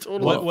grand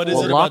total. What is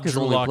Well, it Lock about has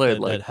Drew only Lock played,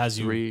 that like, has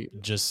you 3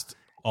 just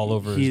all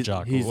over his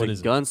jock? He's What a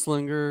is it?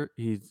 gunslinger.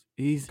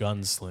 He's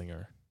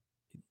Gunslinger.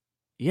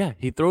 yeah.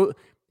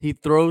 He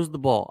throws the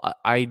ball.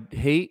 I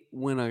hate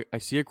when I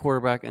see a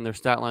quarterback and their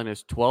stat line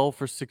is 12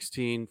 for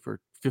 16 for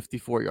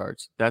 54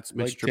 yards. That's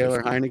Mitch Like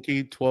Taylor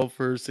Trubisky. Heineke, 12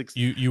 for 6.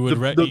 You would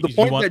The you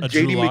point want that a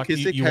Drew J.D. Lock?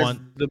 McKissick You has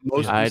want the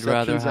most I'd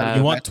rather receptions out of have- you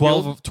the want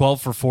backfield.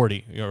 12 for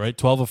 40, right?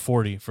 12 of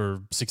 40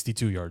 for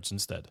 62 yards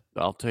instead.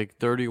 I'll take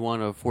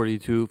 31 of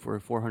 42 for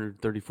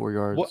 434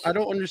 yards. Well, I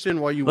don't understand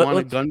why you Let- want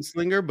a let's-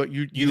 gunslinger, but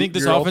you You think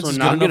this you're offense also is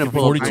not good enough gonna for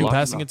pull up 42 Drew Lock.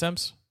 passing No.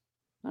 attempts?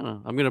 I don't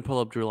know. I'm gonna pull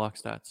up Drew Lock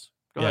stats.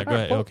 Go Yeah, ahead. go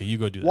ahead. Okay, you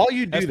go do that. While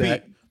you do FP,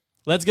 that,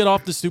 let's get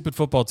off the stupid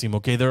football team.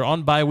 Okay, they're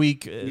on bye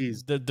week.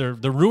 Please. They're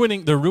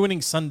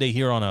ruining Sunday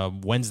here on a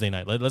Wednesday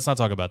night. Let's not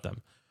talk about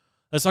them.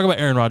 Let's talk about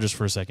Aaron Rodgers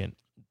for a second.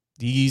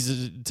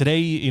 He's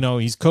today,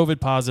 he's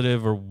COVID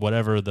positive or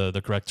whatever the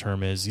correct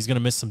term is. He's gonna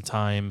miss some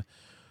time.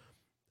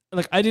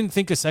 Like I didn't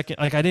think a second.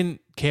 Like I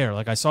didn't care.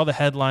 Like I saw the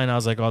headline, I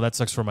was like, oh, that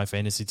sucks for my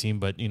fantasy team.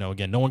 But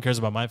again, no one cares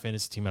about my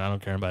fantasy team, and I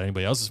don't care about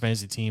anybody else's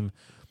fantasy team.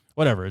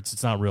 Whatever.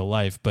 It's not real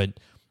life, but.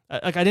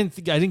 Like I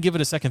didn't give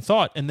it a second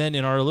thought, and then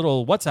in our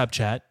little WhatsApp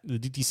chat, the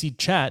DTC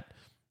chat,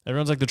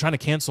 everyone's like they're trying to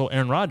cancel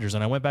Aaron Rodgers,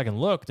 and I went back and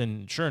looked,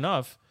 and sure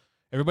enough,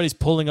 everybody's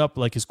pulling up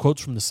like his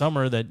quotes from the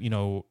summer that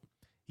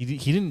he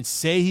didn't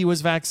say he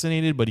was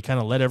vaccinated, but he kind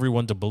of led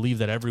everyone to believe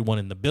that everyone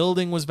in the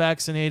building was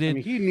vaccinated. I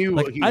mean, he knew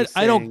Like what he was I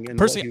saying don't and what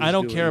personally he was I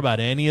don't care doing. about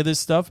any of this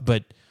stuff,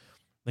 but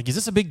like is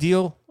this a big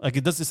deal? Like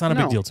it's not a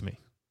big No. deal to me.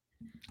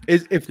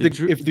 If the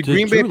Did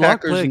Green Bay Drew Lock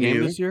Packers play a game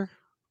knew, this year?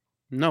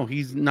 no,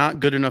 he's not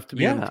good enough to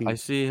be on the Yeah, team. I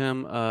see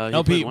him. He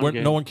LP, played one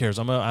game. no one cares.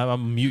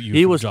 I'm mute you.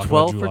 He from was talking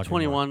about 12 Drew for Lock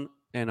anymore. 21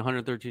 and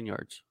 113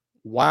 yards.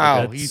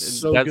 Wow, That's- he's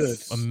so good.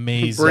 that's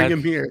Amazing. Bring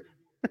him here.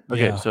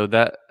 Okay, Yeah. so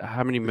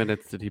how many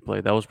minutes did he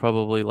play? That was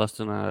probably less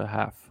than a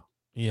half.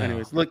 Yeah.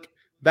 Anyways, look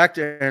back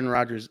to Aaron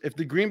Rodgers. If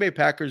the Green Bay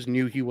Packers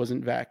knew he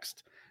wasn't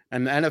vaxxed,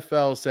 and the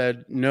NFL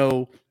said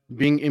no,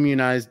 being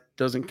immunized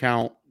doesn't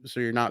count, so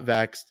you're not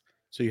vaxxed,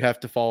 so you have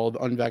to follow the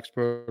unvaxxed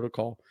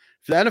protocol.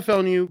 If the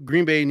NFL knew,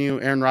 Green Bay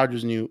knew, Aaron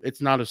Rodgers knew, it's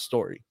not a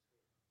story,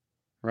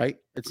 right?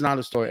 It's not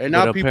a story. And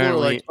now But people are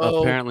like,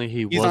 "Oh, apparently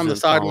he's he's on the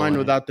sideline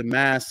without the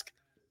mask."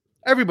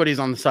 Everybody's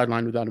on the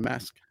sideline without a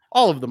mask.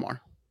 All of them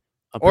are.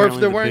 Or if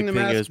they're wearing the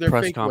mask, they're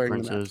press fake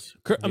wearing the mask.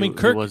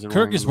 conferences.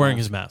 Kirk is wearing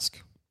his mask.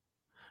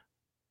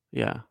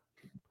 Yeah.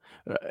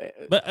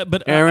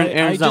 But Aaron- I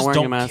Aaron's not just wearing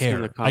a don't mask in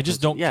care. the I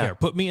just don't conference. Yeah. care.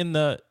 Put me in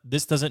the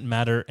this doesn't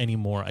matter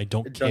anymore. I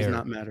don't It care. does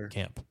not matter.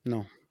 Camp.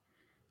 No.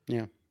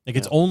 Yeah. Like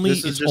it's Yeah. only This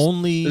is it's just-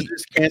 only This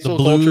is the cancel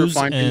culture blues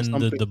finding and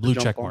something the to blue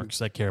jump check on. marks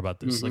that care about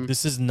this. Like Mhm.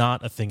 this is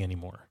not a thing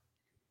anymore.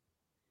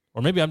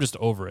 Or maybe I'm just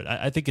over it.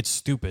 I think it's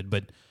stupid,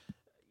 but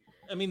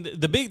I mean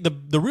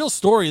the real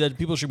story that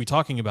people should be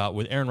talking about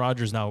with Aaron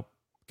Rodgers now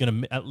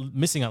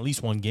missing at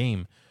least one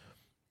game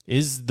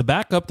is the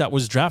backup that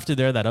was drafted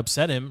there that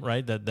upset him,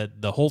 right?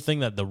 That the whole thing,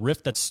 that the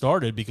rift that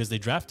started because they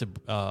drafted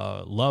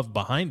Love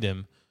behind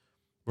him.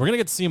 We're gonna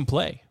get to see him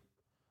play.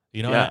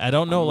 I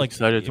don't know. I'm like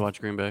excited if- to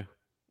watch Green Bay.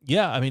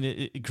 Yeah, I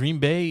mean, Green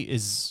Bay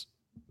is.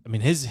 I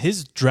mean,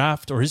 his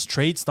draft or his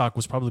trade stock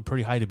was probably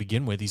pretty high to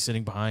begin with. He's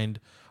sitting behind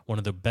one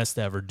of the best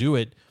to ever do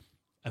it.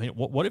 I mean,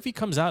 what if he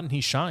comes out and he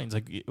shines?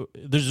 Like,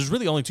 there's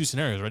really only two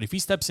scenarios, right? If he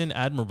steps in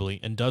admirably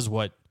and does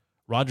what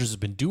Rodgers has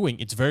been doing,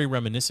 it's very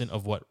reminiscent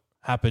of what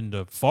happened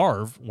to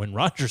Favre when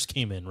Rodgers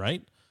came in,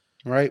 right?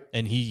 Right.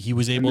 And he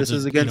was And able this to.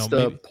 is against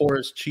the maybe,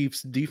 poorest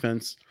Chiefs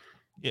defense.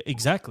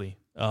 exactly.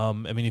 I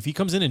mean, if he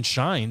comes in and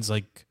shines,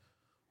 like,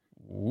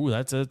 ooh,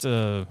 that's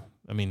a.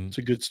 I mean, It's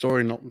a good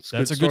story.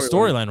 That's a good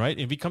storyline, right?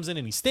 If he comes in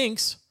and he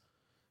stinks,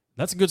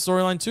 that's a good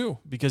storyline too,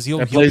 because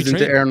he'll plays be into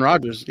traded. Aaron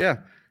Rodgers. Yeah.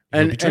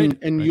 He'll be traded,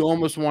 And right? you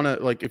almost want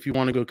to, like, if you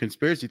want to go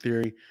conspiracy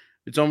theory,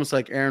 it's almost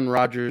like Aaron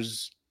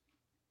Rodgers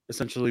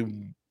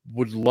essentially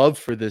would love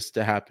for this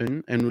to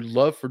happen and would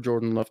love for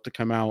Jordan Love to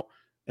come out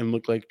and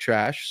look like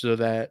trash so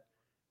that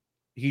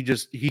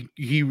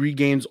he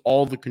regains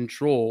all the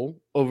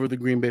control over the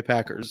Green Bay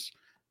Packers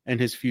and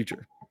his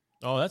future.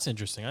 Oh, that's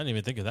interesting. I didn't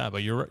even think of that,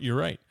 but you're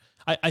right.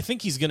 I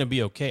think he's going to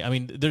be okay. I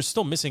mean, they're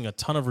still missing a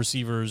ton of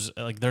receivers.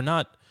 Like, they're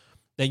not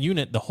that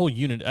unit, the whole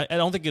unit. I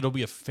don't think it'll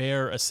be a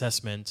fair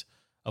assessment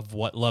of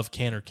what Love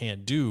can or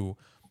can't do,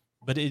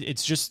 but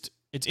it's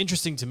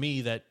interesting to me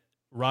that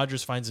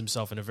Rodgers finds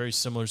himself in a very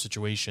similar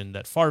situation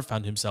that Favre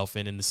found himself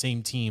in the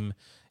same team,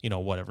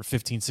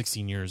 15,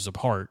 16 years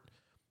apart.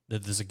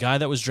 That there's a guy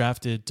that was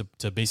drafted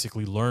to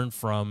basically learn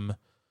from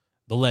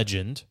the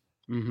legend.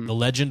 Mm-hmm. The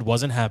legend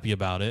wasn't happy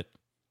about it.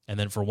 And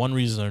then for one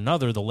reason or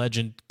another, the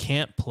legend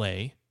can't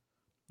play.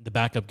 The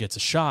backup gets a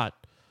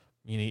shot.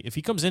 If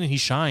he comes in and he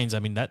shines, I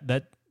mean,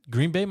 that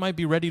Green Bay might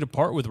be ready to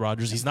part with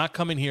Rodgers. He's not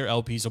coming here,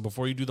 LP. So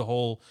before you do the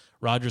whole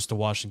Rodgers to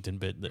Washington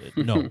bit,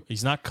 no,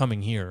 he's not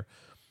coming here.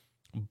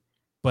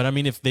 But I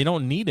mean, if they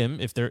don't need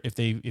him, if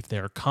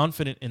they're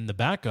confident in the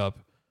backup,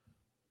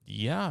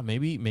 yeah,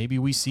 maybe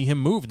we see him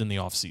moved in the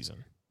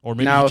offseason. Or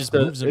maybe he just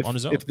moves him on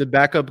his own. If the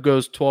backup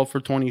goes 12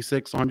 for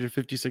 26,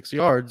 156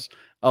 yards,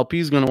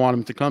 LP's going to want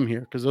him to come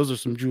here because those are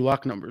some Drew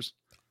Lock numbers.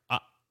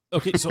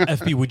 Okay, so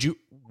FB, would you?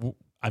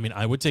 I mean,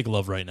 I would take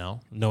Love right now,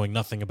 knowing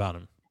nothing about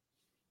him.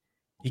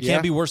 He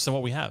can't be worse than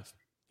what we have.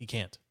 He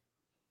can't.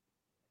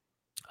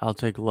 I'll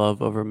take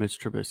Love over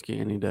Mitch Trubisky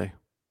any day.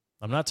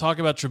 I'm not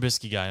talking about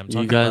Trubisky guy. I'm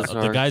talking about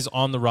the guys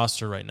on the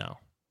roster right now.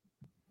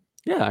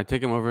 Yeah, I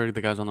take him over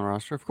the guys on the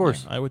roster, of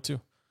course. Yeah, I would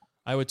too.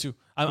 I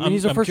mean,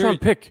 he's a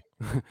first-round pick.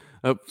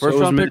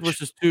 First-round pick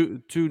versus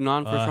two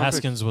non-first-round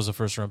Haskins picks. was a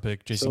first-round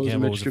pick. Jason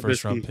Campbell was a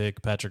first-round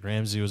pick. Patrick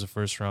Ramsey was a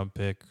first-round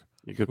pick.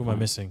 Who am I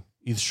missing?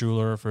 Heath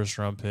Schuler, a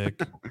first-round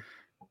pick.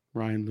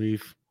 Ryan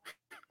Leaf.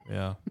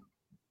 Yeah.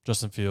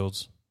 Justin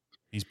Fields.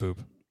 He's poop.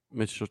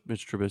 Mitch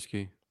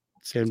Trubisky.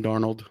 Sam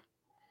Darnold.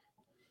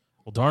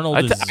 Well, Darnold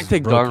I is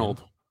take broken. Darnold.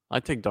 I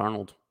take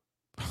Darnold.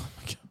 Oh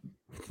my God.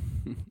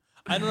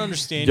 I don't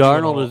understand.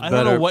 Darnold is better.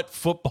 I don't know what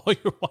football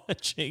you're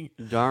watching.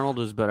 Darnold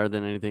is better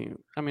than anything.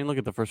 I mean, look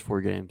at the first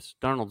 4 games.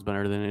 Darnold's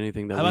better than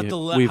anything that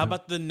How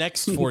about the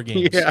next 4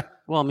 games? Yeah.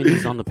 Well, I mean,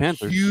 he's on the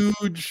Panthers.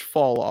 Huge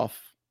fall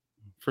off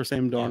for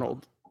Sam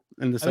Darnold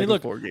in the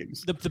second 4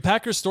 games. The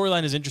Packers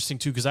storyline is interesting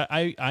too because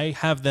I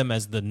have them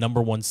as the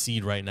number 1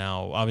 seed right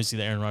now. Obviously,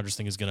 the Aaron Rodgers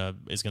thing is gonna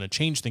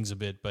change things a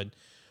bit, but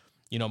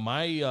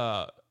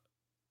I'm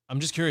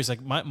just curious.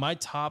 Like my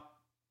top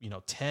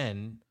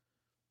 10.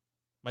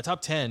 My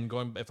top 10,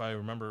 if I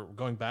remember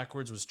going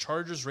backwards, was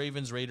Chargers,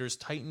 Ravens, Raiders,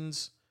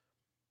 Titans.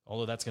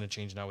 Although that's going to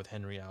change now with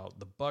Henry out.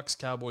 The Bucks,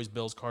 Cowboys,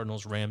 Bills,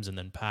 Cardinals, Rams, and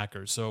then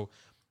Packers. So,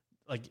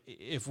 like,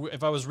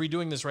 if I was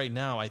redoing this right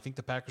now, I think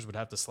the Packers would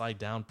have to slide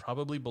down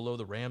probably below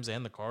the Rams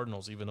and the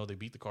Cardinals, even though they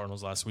beat the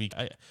Cardinals last week.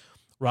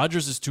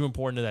 Rodgers is too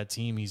important to that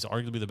team. He's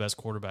arguably the best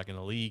quarterback in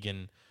the league,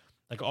 and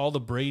like all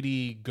the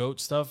Brady GOAT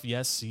stuff,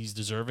 yes, he's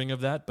deserving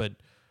of that. But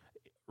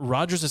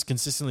Rodgers has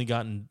consistently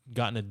gotten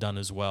it done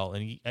as well,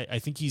 and I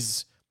think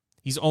he's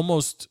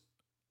almost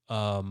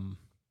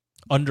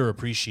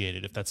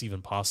underappreciated, if that's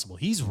even possible.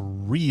 He's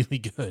really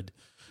good.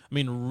 I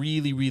mean,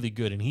 really, really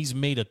good. And he's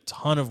made a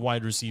ton of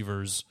wide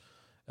receivers,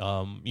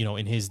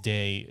 in his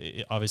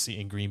day, obviously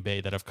in Green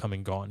Bay, that have come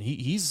and gone.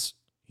 He's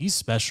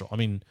special. I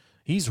mean,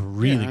 he's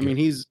really good. I mean,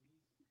 he's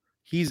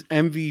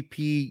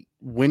MVP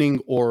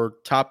winning or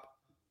top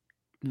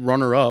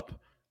runner-up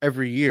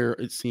every year,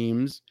 it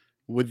seems,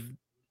 with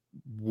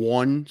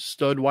one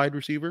stud wide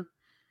receiver.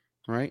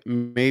 Right?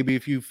 Maybe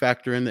if you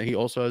factor in that he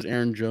also has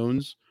Aaron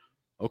Jones,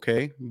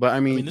 okay. But I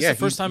mean this is the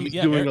first time he's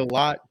doing a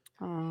lot.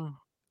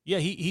 Yeah,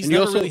 he's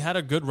never really had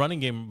a good running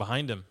game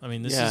behind him. I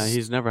mean,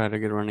 he's never had a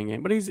good running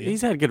game, but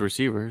he's had good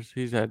receivers.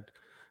 He's had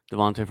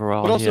Devontae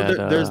Farrell. But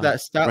also, there's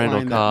that stat Randall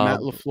line Cobb.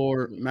 that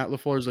Matt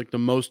LaFleur is like the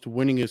most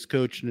winningest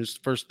coach in his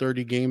first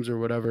 30 games or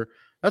whatever.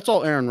 That's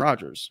all Aaron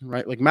Rodgers,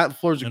 right? Like Matt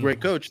LaFleur is a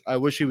great coach. I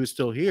wish he was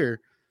still here,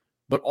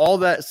 but all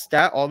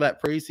that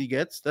praise he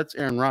gets, that's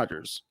Aaron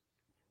Rodgers.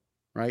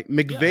 Right,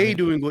 McVay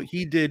doing what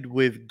he did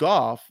with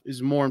Goff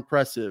is more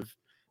impressive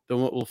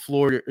than what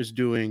LaFleur is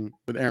doing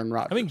with Aaron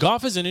Rodgers. I mean,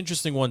 Goff is an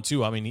interesting one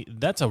too. I mean,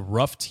 that's a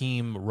rough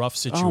team, rough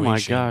situation. Oh my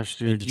gosh,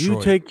 dude! You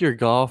take your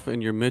Goff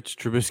and your Mitch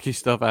Trubisky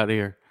stuff out of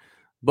here.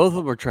 Both of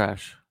them are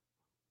trash.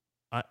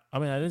 I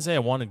mean, I didn't say I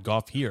wanted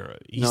Goff here.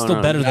 He's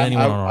still better than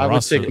anyone on our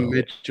roster. I would take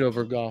Mitch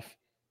over Goff.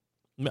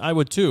 I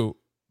would too,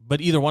 but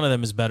either one of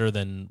them is better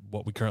than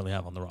what we currently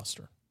have on the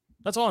roster.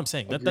 That's all I'm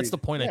saying. That's the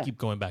point I keep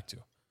going back to.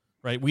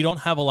 Right, we don't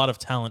have a lot of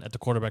talent at the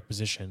quarterback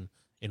position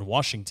in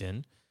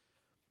Washington,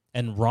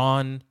 and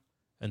Ron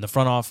And the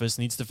front office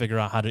needs to figure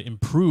out how to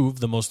improve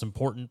the most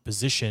important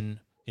position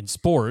in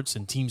sports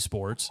and team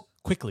sports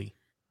quickly.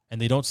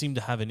 And they don't seem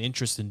to have an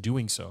interest in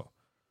doing so,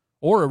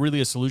 or really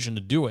a solution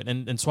to do it.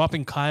 And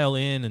swapping Kyle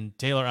in and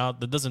Taylor out,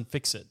 that doesn't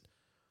fix it.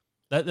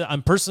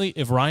 I'm personally,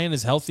 if Ryan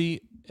is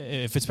healthy,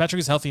 if Fitzpatrick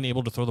is healthy and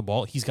able to throw the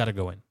ball, he's got to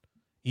go in.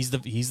 He's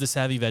the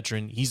savvy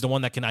veteran. He's the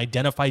one that can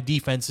identify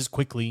defenses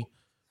quickly,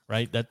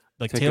 right? That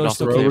like Take it Taylor off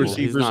the Throw still table. capable.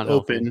 He's receivers not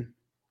healthy. open,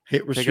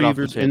 hit Take it off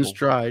the receivers in table.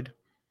 stride.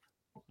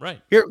 Right.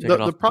 Here, Take it the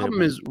off the problem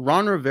table. is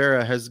Ron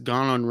Rivera has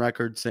gone on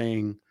record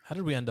saying How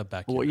did we end up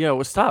back here? Well, yeah,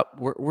 well, stop.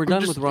 We're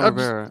done just- with Ron I'm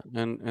just- Rivera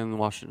and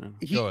Washington.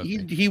 Go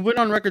ahead, he went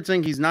on record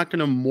saying he's not going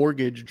to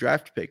mortgage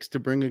draft picks to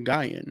bring a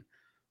guy in.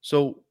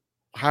 So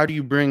how do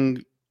you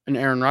bring an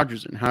Aaron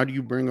Rodgers in? How do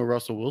you bring a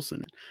Russell Wilson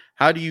in?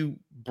 How do you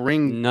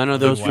bring None of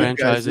the those white guys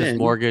franchises in?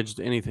 mortgaged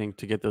anything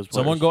to get those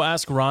players. Someone go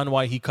ask Ron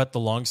why he cut the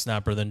long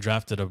snapper, then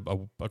drafted a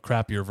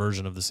crappier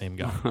version of the same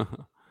guy.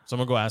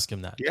 Someone go ask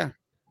him that. Yeah.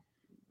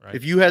 Right?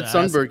 If you had Ask-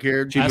 Sundberg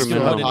here, Cheaper Ask him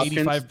minimum. what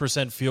an Hopkins,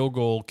 85% field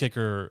goal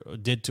kicker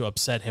did to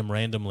upset him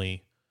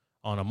randomly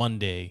on a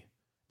Monday,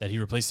 that he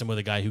replaced him with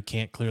a guy who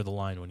can't clear the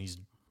line when he's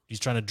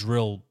trying to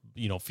drill,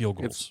 field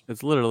goals.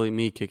 It's literally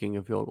me kicking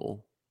a field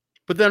goal.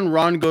 But then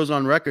Ron goes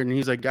on record and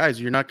he's like,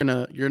 "Guys, you're not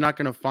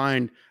gonna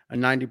find a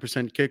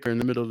 90% kicker in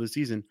the middle of the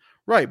season,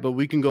 right? But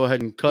we can go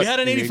ahead and cut." We had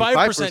an the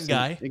 85%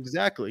 guy.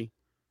 Exactly.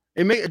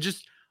 It may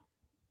just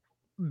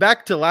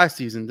back to last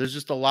season. There's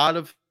just a lot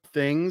of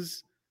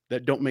things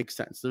that don't make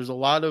sense. There's a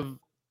lot of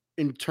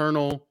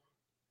internal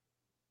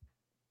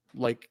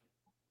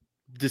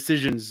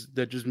decisions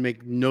that just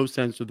make no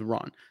sense with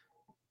Ron.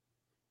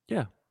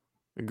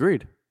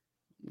 Agreed.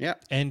 Yeah.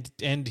 And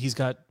he's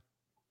got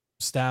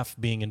staff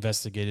being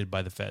investigated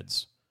by the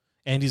feds.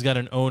 And he's got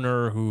an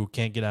owner who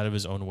can't get out of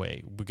his own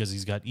way because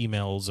he's got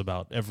emails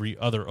about every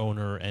other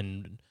owner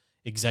and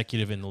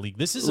executive in the league.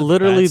 This is a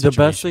Literally bad the best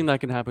situation. thing that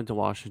can happen to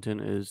Washington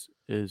is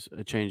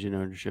a change in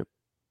ownership.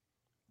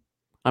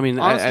 I mean,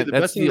 Honestly, the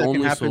that's best thing the that can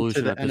only happen to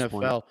solution the at this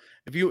point. NFL,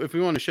 if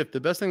we want to shift,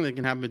 the best thing that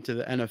can happen to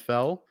the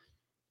NFL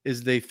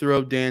is they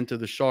throw Dan to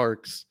the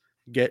Sharks,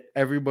 get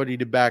everybody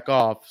to back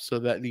off so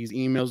that these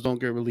emails don't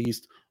get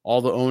released,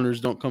 all the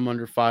owners don't come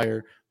under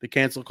fire, the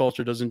cancel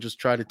culture doesn't just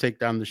try to take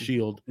down the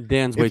shield.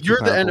 Dan's way If too you're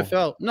the powerful.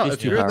 NFL, no, He's if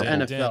too you're the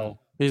powerful. NFL,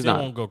 He's Dan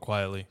not. won't go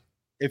quietly.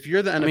 if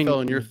you're the NFL mean,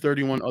 and you're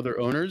 31 other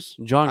owners,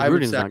 John I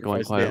would Gruden's not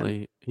going sacrifice Dan.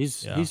 quietly.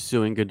 He's Yeah. he's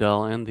suing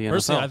Goodell and the NFL.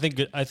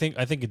 Personally,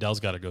 I think Goodell's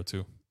got to go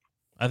too.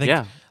 I think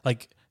yeah,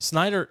 like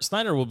Snyder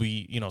will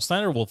be,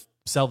 Snyder will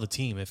sell the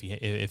team if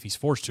he's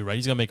forced to, right?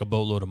 He's gonna make a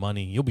boatload of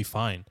money. You'll be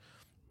fine.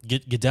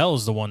 Goodell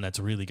is the one that's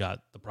really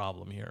got the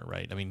problem here,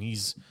 right? I mean,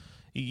 he's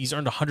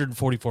earned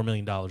 $144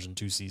 million in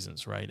 2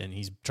 seasons, right? And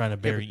he's trying to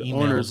Yeah, bury but the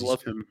emails. owners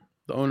love him.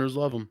 The owners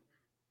love him.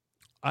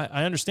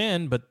 I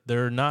understand, but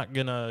they're not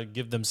gonna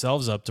give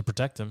themselves up to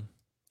protect him.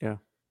 Yeah.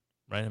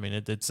 Right. I mean,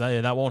 it's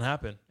that won't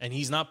happen, and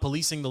he's not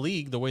policing the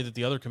league the way that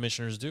the other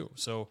commissioners do.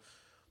 So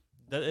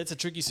it's a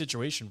tricky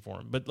situation for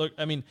him. But look,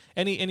 I mean,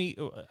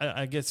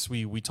 I guess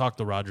we talked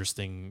the Rodgers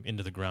thing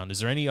into the ground. Is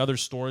there any other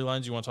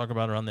storylines you want to talk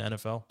about around the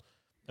NFL?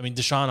 I mean,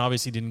 Deshaun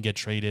obviously didn't get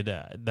traded.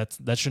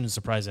 That shouldn't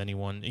surprise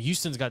anyone.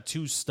 Houston's got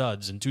 2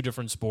 studs in 2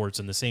 different sports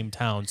in the same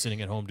town, sitting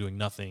at home doing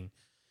nothing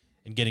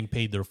and getting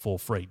paid their full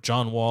freight.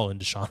 John Wall and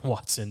Deshaun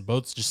Watson,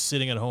 both just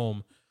sitting at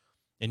home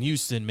in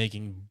Houston,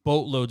 making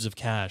boatloads of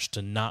cash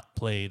to not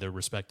play their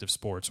respective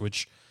sports,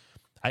 which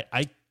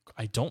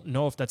I don't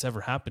know if that's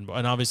ever happened.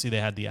 And obviously they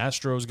had the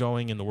Astros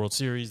going in the World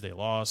Series. They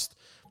lost.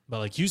 But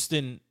like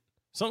Houston,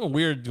 something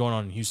weird going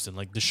on in Houston.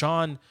 Like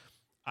Deshaun,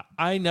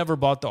 I never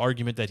bought the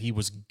argument that he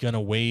was going to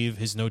waive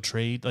his no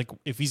trade. Like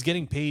if he's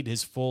getting paid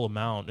his full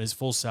amount, his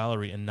full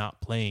salary and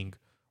not playing,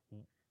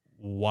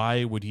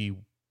 why would he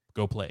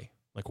go play?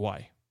 Like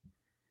why?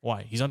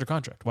 Why? He's under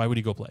contract. Why would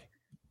he go play?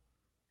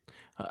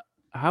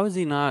 how is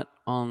he not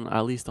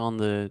at least on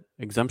the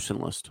exemption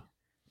list?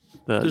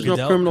 There's Goodell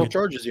no criminal could-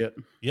 charges yet.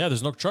 Yeah,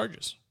 there's no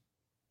charges.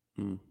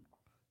 Hmm.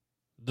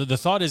 The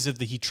thought is if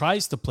he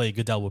tries to play,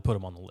 Goodell would put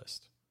him on the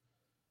list.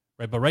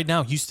 Right, but right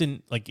now,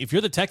 Houston, like if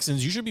you're the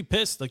Texans, you should be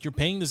pissed. Like you're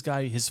paying this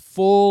guy his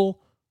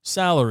full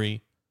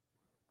salary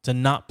to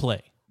not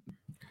play.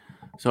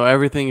 So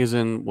everything is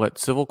in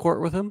civil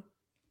court with him?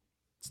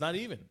 It's not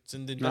even. It's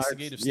in the No, it's-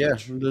 investigative yeah,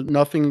 stage.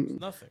 nothing.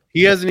 Nothing.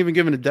 He hasn't even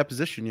given a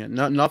deposition yet.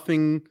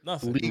 Nothing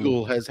Nothing.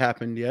 legal has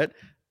happened yet.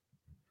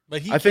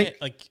 But he I can't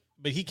think-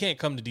 but he can't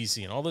come to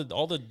DC. And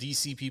all the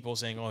DC people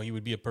saying, "Oh, he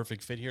would be a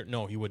perfect fit here."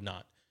 No, he would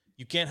not.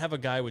 You can't have a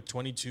guy with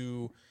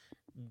 22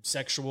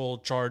 sexual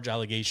charge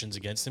allegations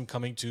against him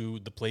coming to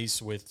the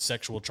place with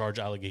sexual charge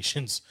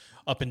allegations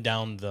up and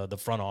down the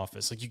front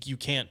office. Like you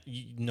can't.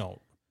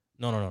 No.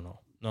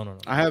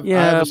 I have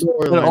Yeah, a but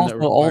storyline also that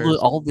requires-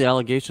 all the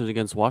allegations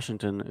against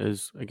Washington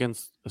is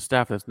against a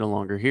staff that's no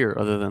longer here,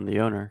 other than the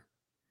owner.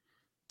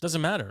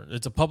 Doesn't matter.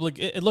 It's a public.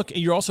 Look,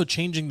 you're also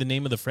changing the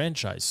name of the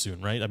franchise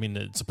soon, right? I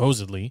mean,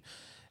 supposedly,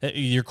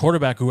 your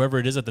quarterback, whoever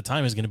it is at the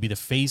time, is going to be the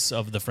face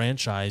of the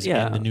franchise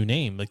Yeah. and the new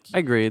name. Like, I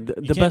agree. The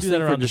can't best do that thing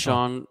for around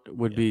Deshaun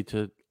would Yeah. be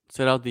to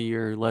sit out the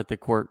year, let the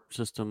court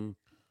system,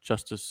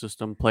 justice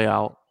system play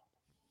out,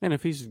 And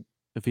if he's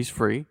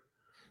free,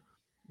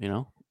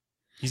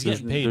 He's There's-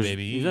 getting paid, there's-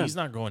 baby. he's in. He's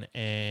not going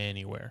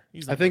anywhere.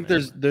 He's I not think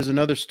going anywhere. there's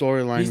another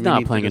storyline. he's we not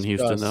need to playing in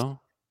Houston discuss, though.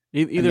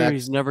 and Either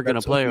he's never going to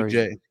that's play or OBJ.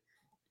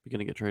 he's going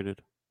to get traded.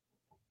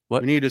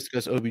 What? We need to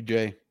discuss OBJ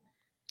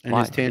and Why?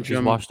 his He's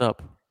tantrum. washed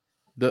up.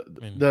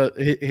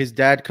 His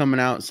dad coming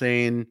out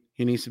saying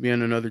he needs to be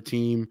on another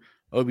team.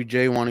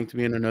 OBJ wanting to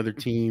be on another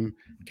team.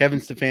 Kevin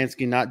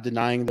Stefanski not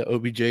denying that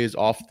OBJ is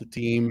off the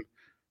team.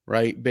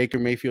 Right? Baker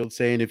Mayfield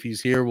saying if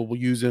he's here, we'll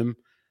use him.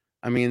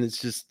 I mean, it's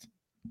just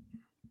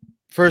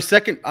for a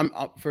second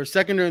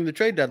during the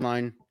trade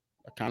deadline,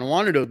 I kind of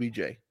wanted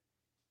OBJ.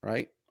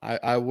 Right?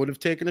 I would have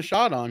taken a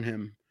shot on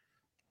him,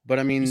 but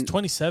I mean, He's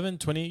 27,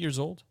 28 years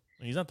old.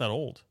 He's not that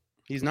old.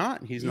 he's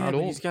not. He's Yeah, not but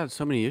old. He's got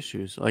so many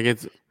issues. Like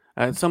it's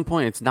at some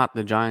point, it's not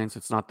the Giants,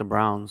 it's not the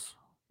Browns,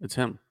 it's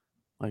him.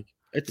 Like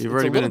It's you've a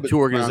already been little in bit two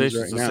the Browns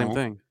organizations, right the same now.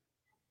 thing.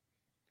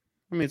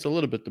 I mean, it's a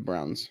little bit the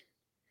Browns.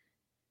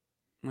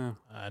 Yeah.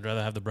 I'd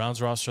rather have the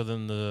Browns roster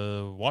than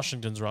the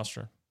Washington's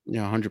roster.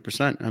 Yeah,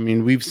 100%. I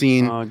mean, we've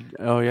seen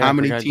Oh yeah. how I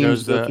many forgot teams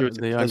Joe's go through a the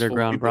successful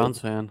underground rebuild. Browns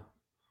fan.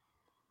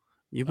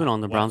 You've been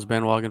on the what? Browns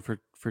bandwagon for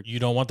You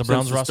don't want the Since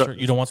Browns the roster? start-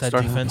 You don't want that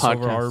start of the defense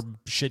over our podcast.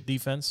 shit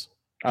defense?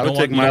 I You would don't take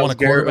want- you don't Myles want a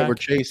Garrett over quarterback?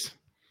 Chase.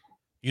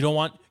 You don't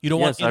want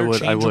Yes, I would,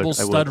 interchangeable I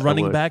stud would.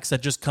 running backs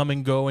that just come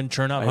and go and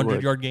churn out I would.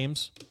 100-yard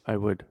games? I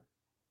would.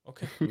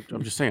 Okay.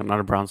 I'm just saying I'm not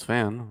a Browns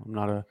fan. I'm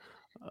not a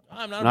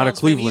I'm Not a Browns fan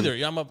Cleveland. either.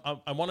 Yeah,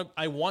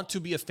 I want to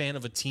be a fan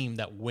of a team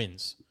that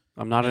wins.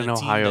 I'm not And an a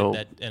team Ohio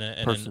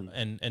person.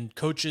 person. And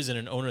coaches and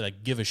an owner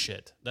that give a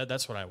shit.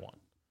 That's what I want.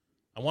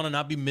 I want to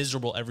not be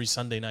miserable every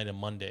Sunday night and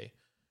Monday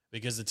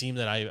because the team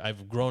that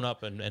I've grown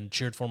up and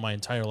cheered for my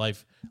entire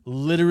life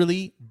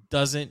literally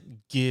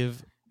doesn't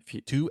give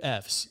two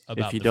Fs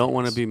about If you the don't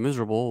want to fans. be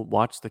miserable,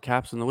 watch the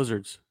Caps and the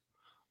Wizards.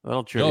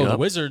 That'll cheer Yo, you the up.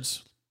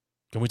 Wizards.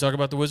 Can we talk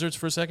about the Wizards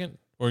for a second?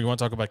 Or you want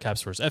to talk about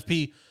Caps first?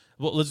 FP,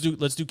 well, let's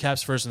do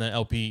Caps first and then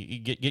LP.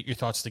 Get your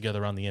thoughts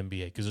together on the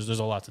NBA because there's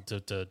a lot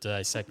to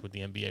dissect with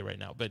the NBA right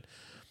now. But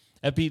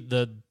FP,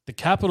 the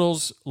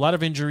Capitals, a lot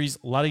of injuries,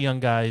 a lot of young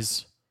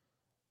guys,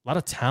 a lot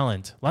of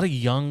talent, a lot of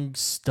young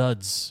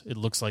studs, it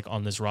looks like,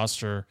 on this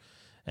roster.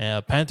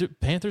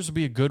 Panthers will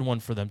be a good one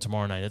for them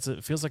tomorrow night.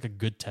 It feels like a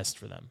good test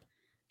for them.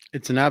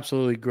 It's an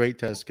absolutely great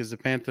test because the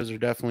Panthers are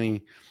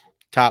definitely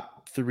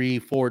top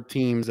 3-4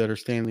 teams that are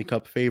Stanley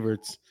Cup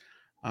favorites.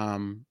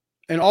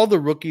 And all the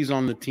rookies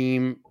on the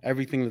team,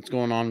 everything that's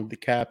going on with the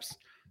Caps,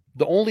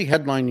 the only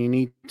headline you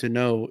need to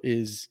know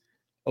is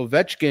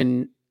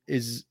Ovechkin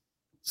is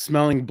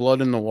smelling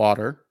blood in the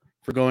water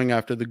for going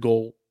after the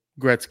goal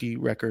Gretzky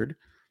record.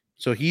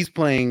 So he's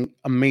playing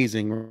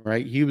amazing,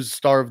 right? He was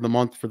star of the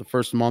month for the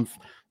first month,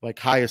 like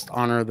highest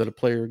honor that a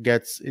player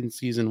gets in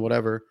season,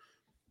 whatever.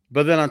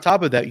 But then on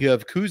top of that, you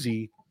have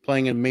Kuzi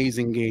playing an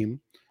amazing game.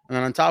 And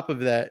then on top of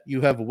that,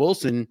 you have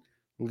Wilson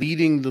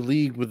leading the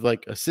league with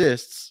like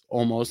assists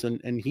almost,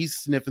 and he's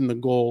sniffing the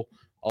goal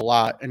a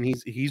lot, and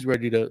he's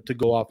ready to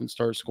go off and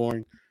start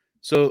scoring.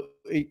 So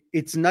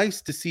it's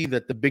nice to see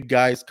that the big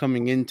guys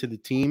coming into the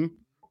team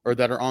or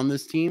that are on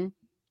this team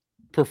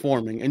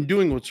performing and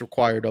doing what's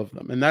required of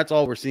them. And that's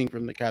all we're seeing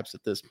from the Caps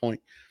at this point.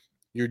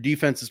 Your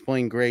defense is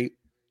playing great.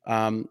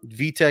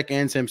 Vitek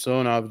and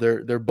Samsonov,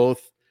 they're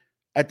both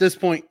at this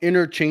point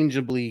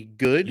interchangeably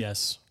good.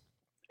 Yes.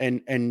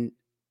 And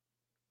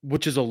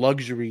which is a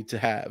luxury to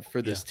have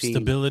for this team.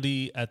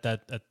 Stability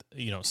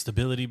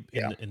stability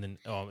Yeah.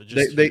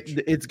 it's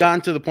It's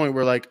gotten to the point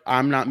where like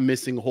I'm not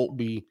missing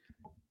Holtby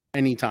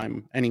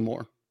anytime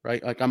anymore,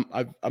 right? Like I'm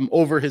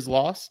over his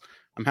loss.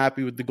 I'm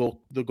happy with the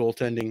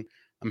goaltending.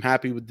 I'm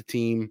happy with the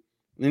team.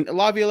 And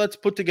Laviolette's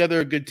put together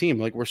a good team.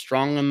 Like we're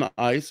strong on the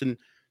ice, and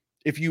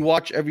if you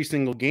watch every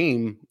single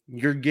game,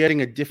 you're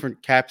getting a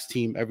different Caps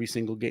team every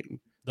single game.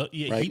 Right?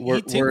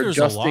 He tinkers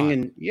a lot.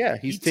 And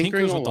he's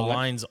tinkering tinkers a with the lot.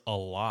 lines a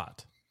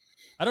lot.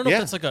 I don't know Yeah,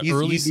 if that's like an he's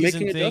early making season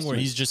thing where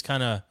adjustments. he's just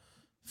kind of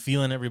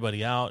feeling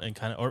everybody out and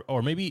kind of,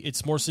 or maybe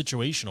it's more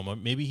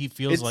situational. Maybe he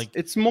feels like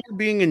It's more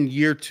being in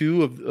year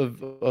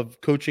 2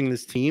 of coaching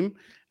this team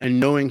and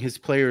knowing his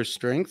players'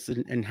 strengths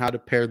and how to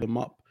pair them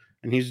up.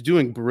 And he's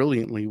doing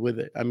brilliantly with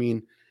it. I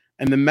mean,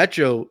 and the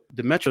Metro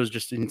is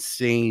just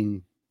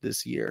insane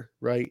this year,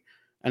 right?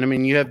 And I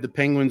mean, you have the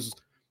Penguins,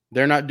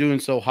 they're not doing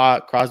so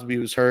hot. Crosby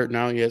was hurt,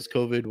 now he has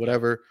COVID,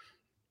 whatever.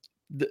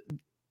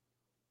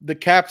 The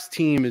Caps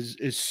team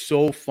is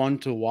so fun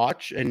to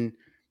watch. And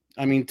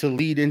I mean, to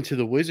lead into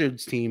the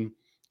Wizards team,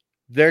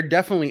 they're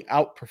definitely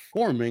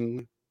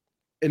outperforming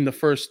in the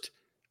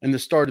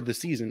start of the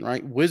season,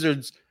 right?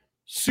 Wizards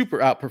super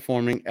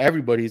outperforming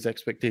everybody's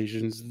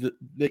expectations.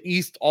 The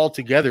East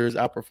altogether is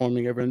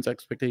outperforming everyone's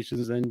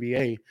expectations in the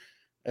NBA.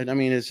 And I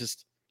mean, it's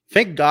just,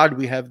 thank God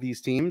we have these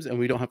teams and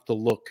we don't have to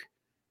look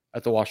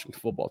at the Washington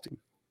football team.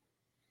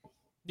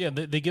 Yeah,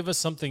 they give us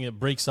something that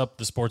breaks up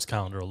the sports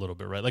calendar a little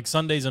bit, right? Like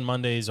Sundays and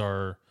Mondays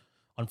are,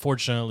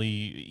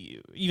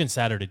 unfortunately, even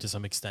Saturday to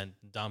some extent,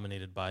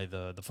 dominated by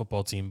the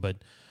football team. But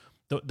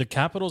the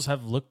Capitals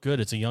have looked good.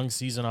 It's a young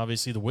season,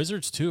 obviously. The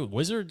Wizards, too.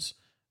 Wizards,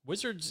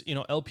 Wizards,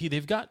 LP,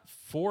 they've got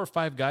 4 or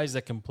 5 guys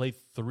that can play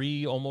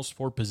 3, almost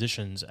 4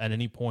 positions at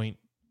any point,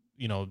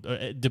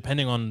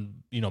 depending on,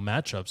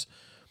 matchups.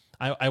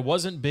 I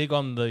wasn't big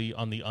on the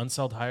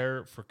Unseld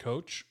hire for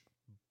coach,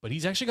 but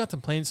he's actually got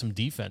them playing some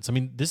defense. I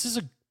mean, this is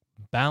a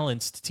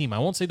balanced team. I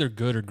won't say they're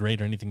good or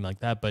great or anything like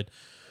that, but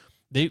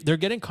they're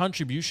getting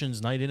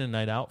contributions night in and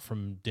night out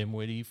from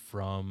Dinwiddie,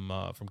 from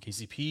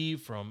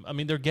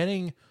KCP, they're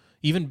getting,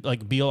 even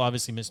like Beal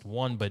obviously missed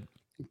one, but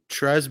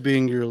Trez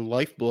being your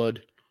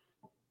lifeblood,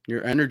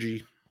 your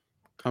energy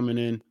coming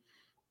in.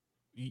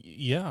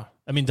 Yeah.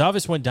 I mean,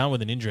 Davis went down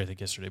with an injury, I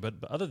think, yesterday, but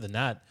other than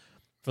that,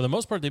 for the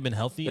most part, they've been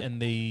healthy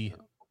and they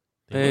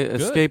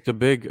escaped a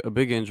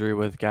big injury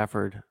with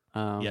Gafford.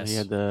 Yes. He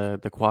had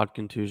the quad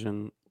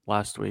contusion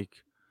last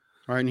week.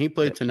 All right, and he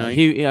played tonight.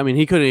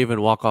 He couldn't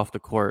even walk off the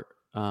court.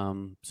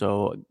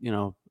 So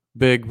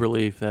big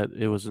relief that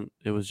it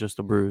was just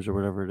a bruise or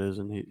whatever it is,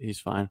 and he's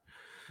fine.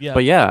 Yeah.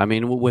 But yeah, I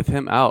mean, with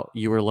him out,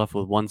 you were left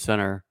with one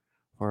center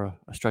for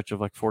a stretch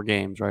of like 4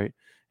 games, right?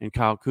 And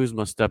Kyle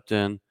Kuzma stepped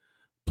in,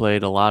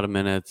 played a lot of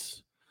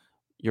minutes.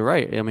 You're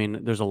right. I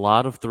mean, there's a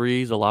lot of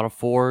 3s, a lot of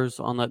 4s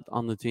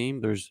on the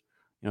team. There's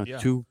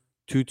 2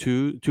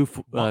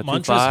 Montrezl 5s.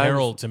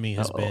 Harrell to me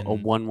has been a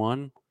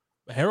 1-1.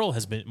 Harrell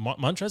has been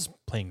Montrezl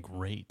playing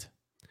great.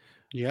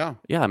 Yeah.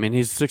 Yeah, I mean,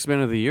 he's 6th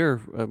man of the year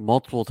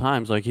multiple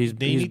times. Like he's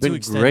been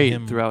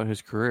great throughout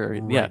his career.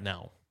 Right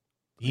now.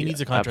 He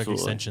needs a contract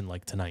absolutely. extension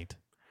like tonight.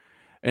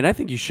 And I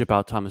think you ship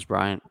out Thomas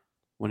Bryant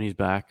when he's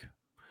back.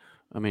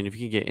 I mean, if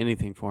you can get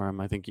anything for him,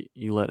 I think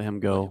you let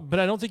him go. But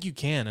I don't think you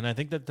can, and I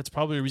think that's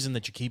probably the reason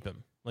that you keep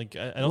him. Like,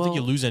 I don't think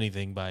you lose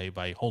anything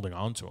by holding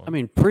on to him. I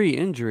mean,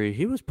 pre-injury,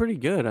 he was pretty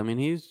good. I mean,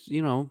 he's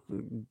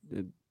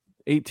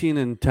 18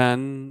 and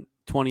 10,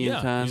 20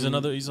 and 10. He's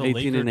a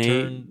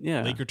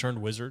Laker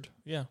turned Wizard.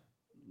 Yeah.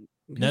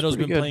 Neto's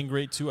been playing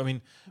great too. I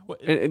mean,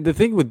 and the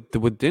thing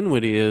with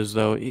Dinwiddie is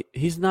though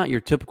he's not your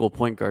typical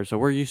point guard. So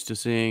we're used to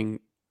seeing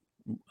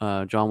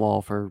John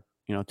Wall for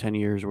 10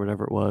 years or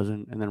whatever it was,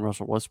 and then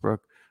Russell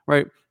Westbrook,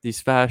 right?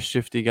 These fast,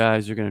 shifty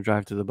guys you're going to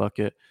drive to the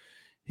bucket.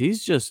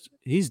 He's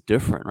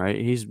different, right?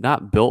 He's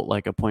not built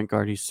like a point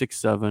guard. He's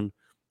 6'7".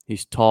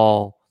 He's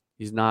tall.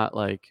 He's not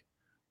like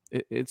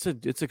it's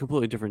a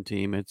completely different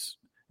team. It's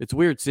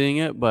weird seeing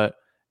it, but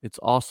it's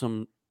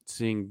awesome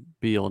seeing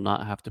Beal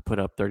not have to put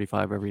up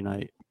 35 every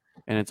night,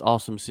 and it's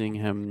awesome seeing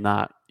him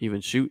not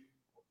even shoot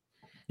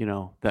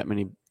that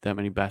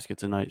many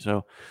baskets a night.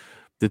 So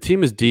the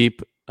team is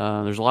deep.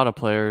 There's a lot of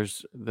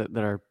players that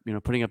are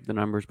putting up the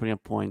numbers, putting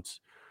up points.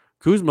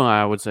 Kuzma,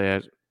 I would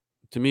say,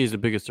 to me, is the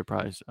biggest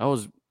surprise. I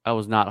was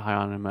not high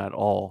on him at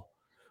all.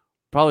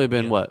 Probably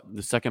been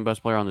the second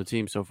best player on the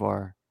team so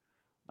far.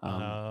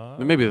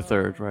 Maybe the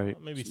third, right?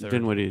 Maybe third.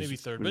 Dinwiddie's maybe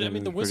third. But I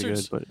mean, the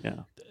Wizards, good,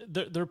 but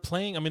yeah, they're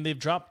playing. I mean, they've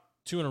dropped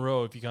 2 in a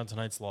row if you count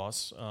tonight's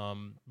loss.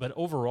 But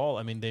overall,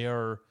 I mean, they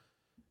are,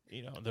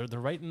 they're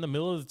right in the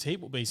middle of the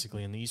table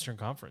basically in the Eastern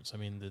Conference. I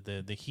mean,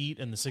 the Heat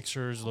and the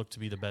Sixers look to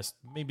be the best,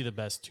 maybe the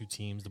best 2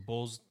 teams. The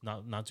Bulls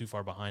not too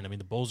far behind. I mean,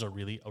 the Bulls are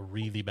really a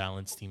really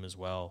balanced team as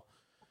well.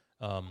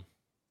 I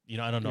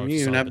don't know.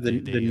 You even have the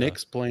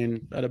Knicks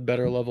playing at a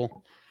better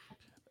level.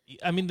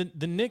 I mean,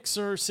 the Knicks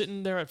are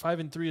sitting there at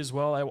 5-3 as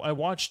well. I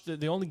watched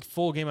the only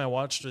full game I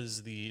watched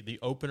was the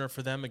opener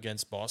for them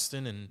against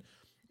Boston, and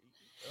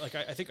like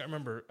I think I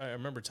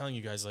remember telling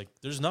you guys, like,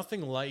 there's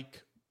nothing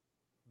like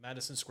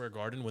Madison Square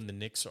Garden when the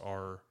Knicks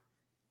are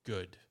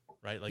good,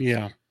 right? Like,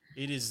 yeah,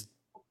 it is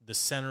the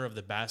center of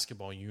the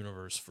basketball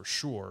universe for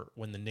sure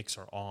when the Knicks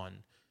are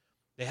on.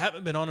 They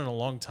haven't been on in a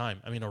long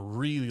time. I mean, a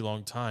really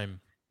long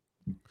time.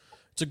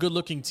 It's a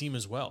good-looking team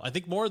as well. I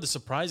think more of the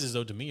surprises,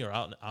 though, to me, are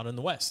out in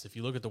the West. If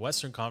you look at the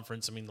Western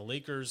Conference, I mean, the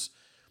Lakers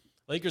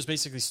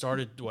basically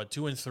started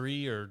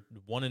 2-3 or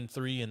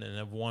 1-3, and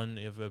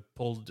have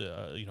pulled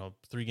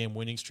 3-game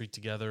winning streak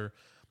together.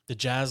 The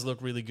Jazz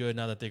look really good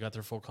now that they got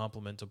their full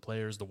complement of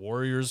players. The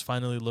Warriors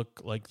finally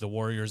look like the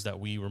Warriors that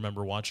we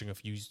remember watching a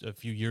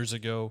few years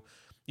ago,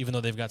 even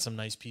though they've got some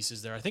nice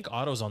pieces there. I think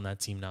Otto's on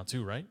that team now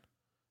too, right?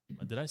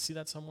 Did I see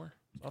that somewhere?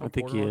 I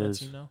think he is.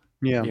 That team now?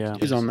 Yeah,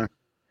 he's on there.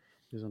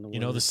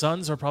 The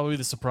Suns are probably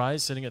the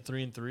surprise, sitting at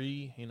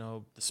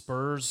 3-3. The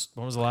Spurs.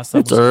 When was the last time?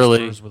 It's early.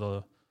 The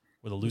Spurs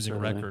with a losing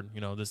record.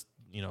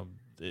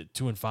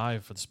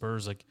 2-5 for the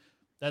Spurs. Like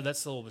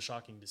that's a little bit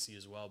shocking to see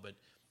as well. But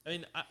I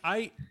mean,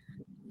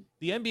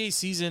 the NBA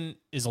season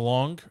is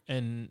long,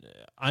 and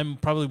I'm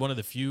probably one of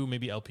the few.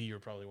 Maybe LP, you're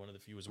probably one of the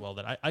few as well.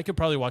 That I could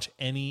probably watch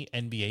any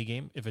NBA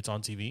game if it's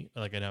on TV.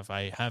 Like, and if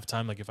I have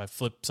time, like if I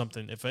flip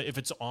something, if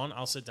it's on,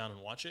 I'll sit down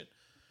and watch it.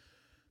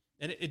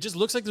 And it just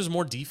looks like there's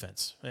more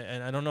defense.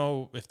 And I don't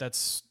know if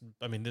that's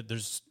 – I mean,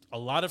 there's a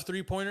lot of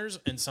three-pointers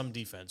and some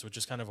defense, which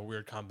is kind of a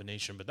weird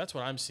combination. But that's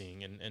what I'm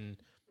seeing. And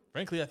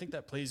frankly, I think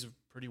that plays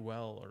pretty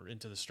well or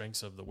into the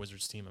strengths of the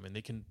Wizards team. I mean,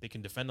 they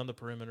can defend on the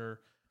perimeter.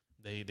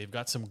 They've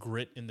got some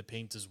grit in the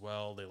paint as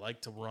well. They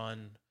like to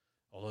run,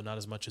 although not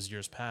as much as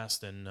years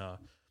past. And there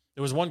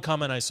was one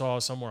comment I saw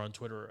somewhere on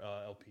Twitter,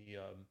 LP,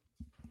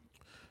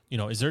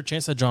 is there a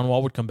chance that John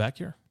Wall would come back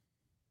here?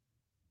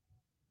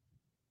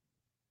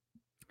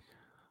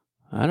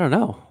 I don't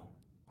know.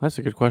 That's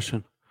a good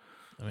question.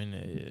 I mean,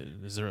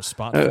 is there a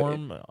spot Uh, for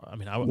him? I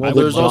mean, I Well, would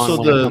there's love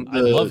also him. I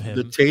love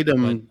the him.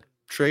 Tatum but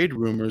trade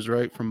rumors,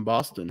 right, from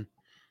Boston.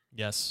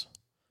 yes,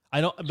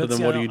 I don't. So But then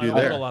see, what I do you don't- do I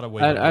put there? a lot of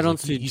weight on it. I don't Like,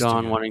 see he's too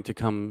John good. wanting to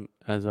come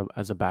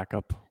as a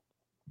backup.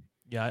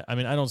 Yeah, I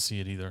mean, I don't see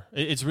it either.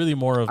 It's really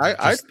more of I'd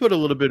just, put a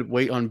little bit of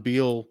weight on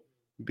Beal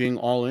being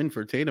all in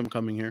for Tatum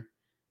coming here.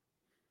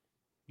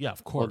 yeah,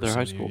 of Well, course. they're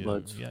high I school mean,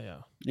 buds. Yeah.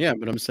 Yeah,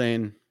 but I'm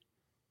saying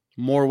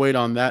more weight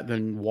on that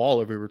than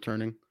Wall ever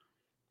returning.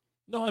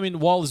 No, I mean,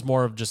 Wall is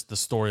more of just the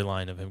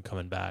storyline of him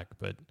coming back,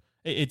 but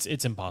it's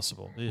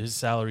impossible. His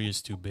salary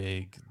is too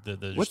big.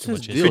 There's What's too his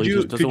much deal? history. Could He you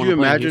just doesn't could wanna you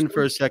play in imagine Houston?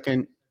 for a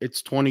second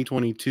it's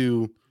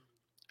 2022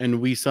 and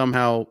we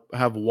somehow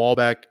have Wall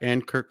back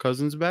and Kirk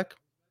Cousins back?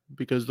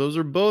 Because those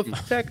are both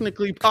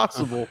technically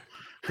possible.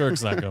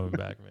 Kirk's not coming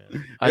back, man.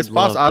 It's I'd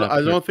love possible. to have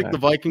I don't Kirk think the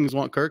back. Vikings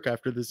want Kirk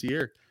after this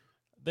year.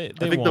 They I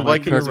think the won't.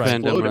 Vikings You're Kirk right.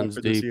 fandom explode runs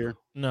after this deep. year.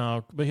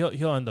 No, but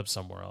he'll end up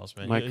somewhere else,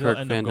 man. My He'll Kirk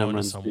end up fandom going to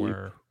runs deep.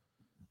 somewhere.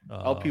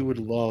 LP would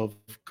love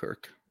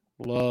Kirk.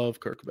 Love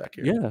Kirk back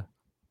here. Yeah,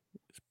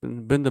 it's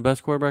been the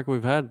best quarterback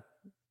we've had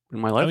in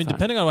my lifetime. I mean,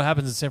 depending on what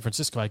happens in San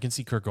Francisco, I can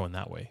see Kirk going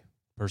that way.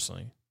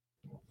 Personally,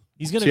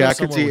 he's going to See, go I could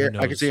somewhere see where he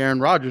I could knows. see Aaron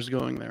Rodgers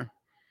going there.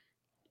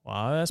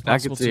 Wow, that's I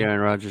possible could see too. Aaron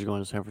Rodgers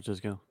going to San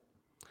Francisco.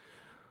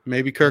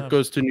 Maybe Kirk Yeah.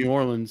 goes to New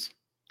Orleans.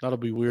 That'll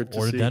be weird to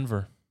Or see.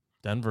 Denver.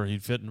 Denver,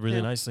 he'd fit really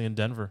Yeah. nicely in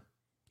Denver.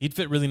 He'd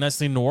fit really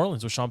nicely in New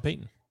Orleans with Sean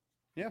Payton.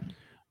 Yeah.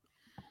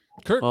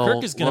 Kirk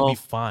Well, is going to well- be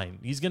fine.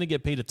 He's going to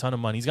get paid a ton of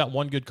money. He's got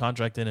one good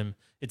contract in him.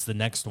 It's the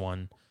next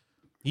one.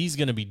 He's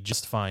going to be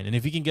just fine. And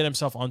if he can get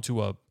himself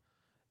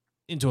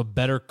into a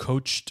better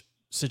coached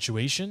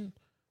situation,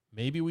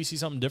 maybe we see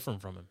something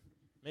different from him.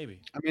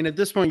 Maybe. I mean, at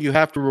this point, you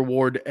have to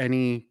reward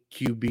any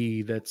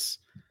QB that's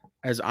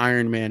as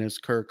Iron Man as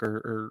Kirk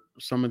or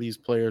some of these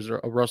players, or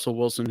a Russell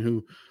Wilson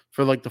who,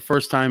 for like the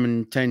first time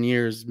in 10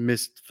 years,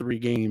 missed 3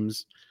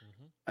 games.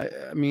 I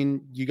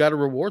mean, you got to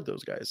reward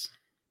those guys.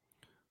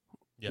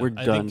 Yeah, We're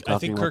I done think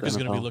talking about Kirk the is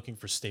going to be NFL. looking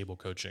for stable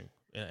coaching,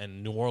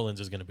 and New Orleans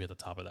is going to be at the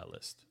top of that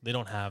list. They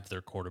don't have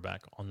their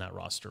quarterback on that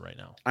roster right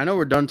now. I know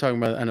we're done talking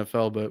about the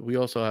NFL, but we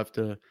also have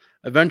to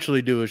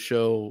eventually do a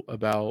show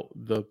about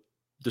the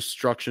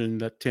destruction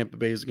that Tampa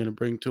Bay is going to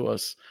bring to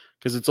us,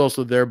 because it's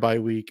also their bye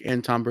week,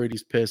 and Tom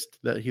Brady's pissed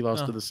that he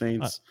lost to the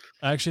Saints.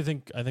 I actually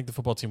think the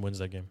football team wins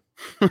that game.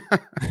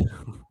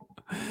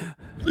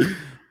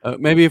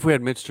 Maybe if we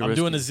had Mitch Trubisky. I'm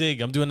doing a zig.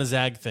 I'm doing a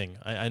zag thing.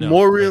 I know.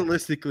 More but-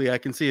 realistically, I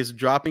can see us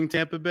dropping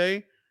Tampa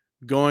Bay,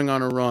 going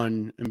on a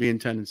run, and being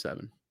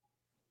 10-7.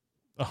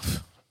 Oh,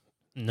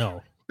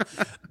 no.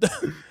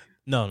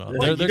 No. Well,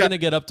 They're you going got- to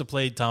get up to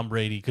play Tom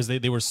Brady because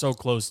they were so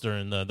close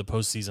during the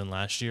postseason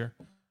last year.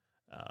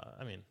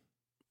 I mean,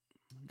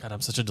 God,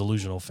 I'm such a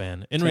delusional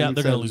fan. In reality,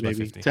 they're going to lose by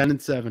 50.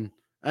 10-7.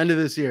 End of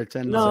this year,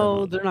 10-7.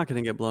 No, they're not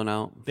going to get blown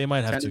out. They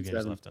might have 2 10-7.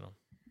 games left in them.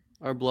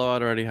 Our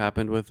blowout already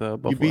happened with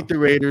Buffalo. You beat the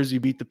Raiders, you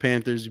beat the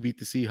Panthers, you beat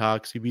the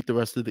Seahawks, you beat the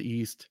rest of the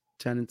East,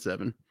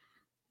 10-7.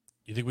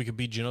 You think we could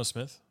beat Geno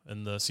Smith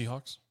and the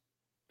Seahawks?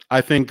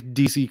 I think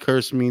DC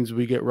curse means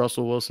we get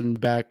Russell Wilson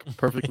back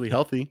perfectly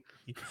healthy.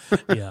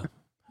 Yeah.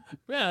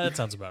 Yeah, that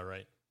sounds about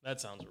right.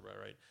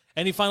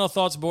 Any final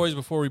thoughts, boys,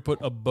 before we put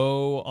a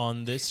bow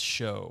on this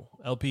show?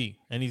 LP,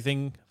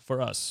 anything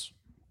for us?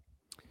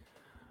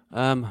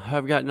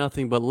 I've got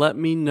nothing, but let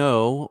me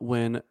know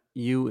when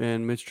you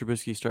and Mitch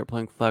Trubisky start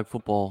playing flag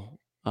football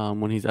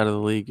when he's out of the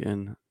league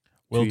in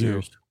Will 2 do.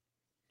 years.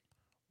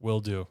 Will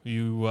do.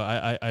 You,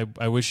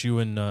 I wish you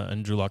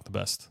and Drew Lock the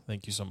best.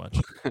 Thank you so much.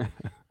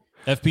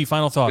 FP,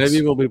 final thoughts.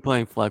 Maybe we'll be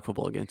playing flag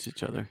football against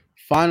each other.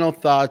 Final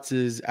thoughts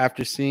is,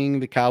 after seeing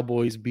the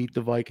Cowboys beat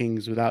the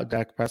Vikings without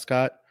Dak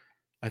Prescott,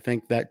 I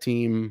think that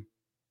team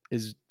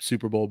is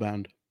Super Bowl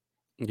bound.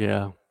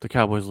 Yeah, the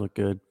Cowboys look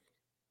good.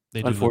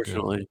 They do look good.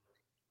 Unfortunately,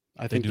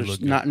 I They think do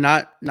there's look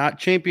good. not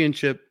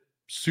championship,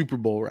 Super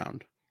Bowl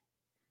round.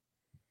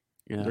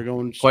 yeah, They're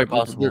going quite they're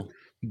possible.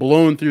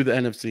 blowing through the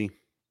NFC.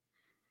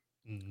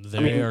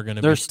 They are going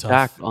to be They're tough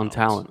stacked on out.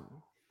 talent.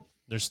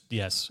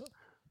 Yes.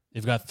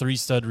 They've got 3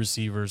 stud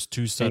receivers,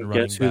 2 stud And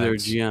running guess who their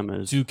backs,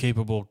 GM is? 2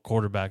 capable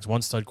quarterbacks,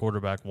 1 stud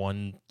quarterback,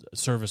 1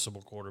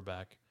 serviceable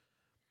quarterback.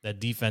 That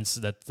defense,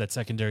 that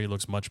secondary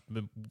looks much.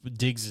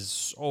 Diggs is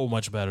so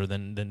much better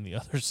than the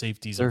other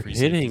safeties. and They're free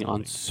safeties hitting in the on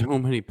league. so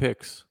many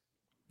picks.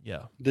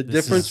 Yeah, The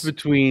This difference is-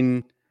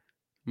 between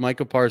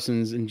Micah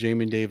Parsons and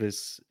Jamin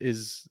Davis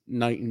is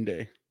night and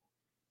day.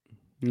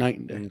 Night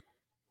and day. And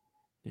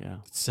yeah,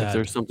 It's sad. if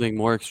there's something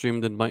more extreme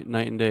than night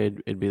and day,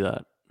 it'd be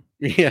that.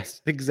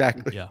 Yes,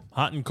 exactly. Yeah,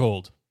 hot and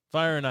cold,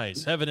 fire and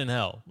ice, heaven and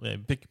hell. Yeah,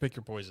 pick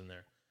your poison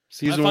there.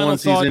 Season final 1,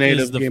 thought season 8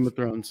 is of the- Game of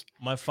Thrones.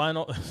 My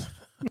final,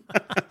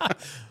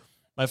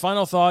 my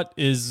final thought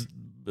is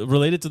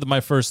related to my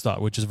first thought,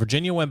 which is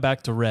Virginia went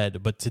back to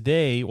red. But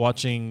today,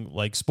 watching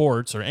like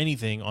sports or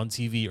anything on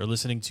TV or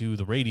listening to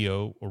the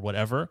radio or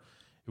whatever,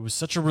 it was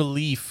such a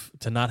relief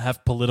to not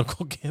have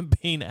political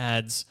campaign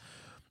ads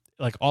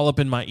like all up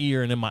in my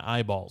ear and in my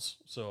eyeballs.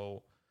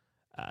 So,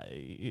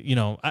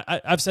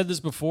 I've said this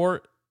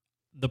before.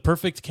 The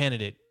perfect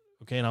candidate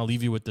Okay, and I'll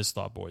leave you with this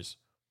thought, boys.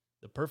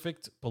 The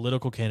perfect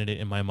political candidate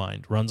in my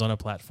mind runs on a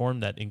platform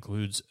that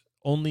includes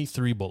only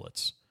 3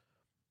 bullets.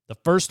 The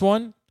first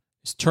one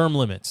is term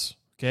limits,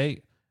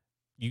 okay?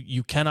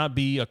 You cannot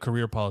be a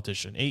career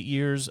politician. 8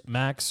 years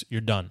max, you're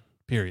done,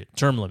 period.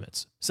 Term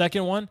limits.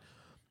 Second one,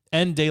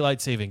 end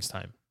daylight savings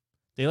time.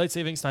 Daylight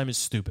savings time is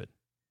stupid.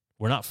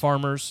 We're not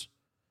farmers.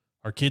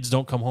 Our kids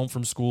don't come home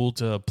from school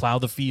to plow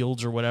the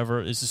fields or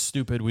whatever. This is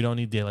stupid. We don't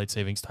need daylight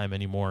savings time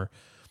anymore.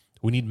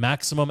 We need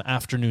maximum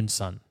afternoon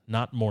sun,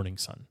 not morning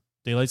sun.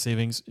 Daylight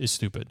savings is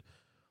stupid.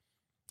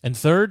 And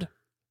third,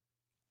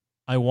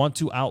 I want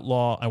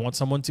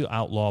someone to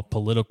outlaw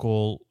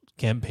political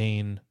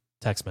campaign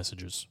text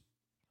messages.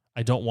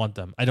 I don't want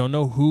them. I don't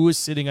know who is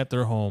sitting at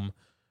their home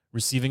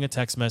receiving a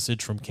text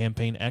message from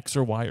campaign X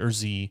or Y or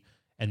Z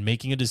and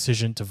making a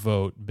decision to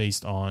vote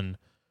based on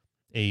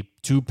a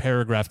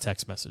 2-paragraph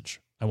text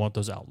message. I want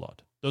those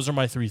outlawed. Those are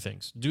my 3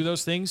 things. Do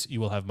those things, you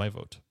will have my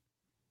vote.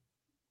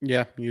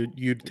 Yeah,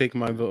 you'd take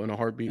my vote in a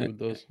heartbeat with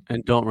those.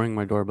 And don't ring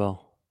my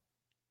doorbell,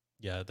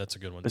 Yeah, that's a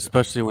good one.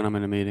 especially when I'm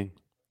in a meeting.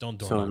 Don't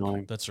door so knock.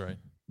 annoying. That's right.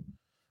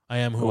 I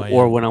am who I am.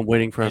 Or when I'm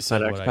waiting for I a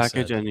said FedEx what I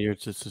package said. and you're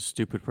just a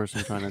stupid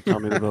person trying to tell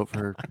me to vote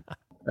for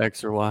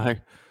X or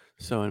Y.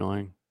 So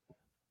annoying.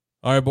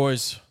 All right,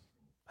 boys.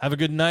 Have a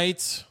good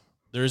night.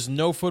 There is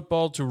no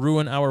football to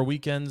ruin our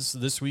weekends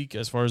this week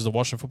as far as the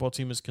Washington football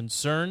team is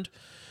concerned.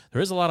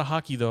 There is a lot of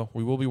hockey, though.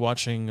 We will be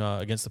watching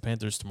against the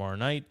Panthers tomorrow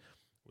night.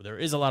 There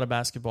is a lot of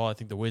basketball. I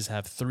think the Wiz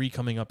have 3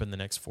 coming up in the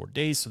next 4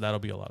 days, so that'll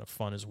be a lot of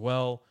fun as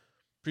well.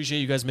 Appreciate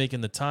you guys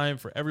making the time.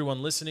 For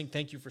everyone listening,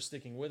 thank you for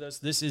sticking with us.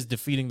 This is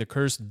Defeating the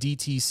Curse,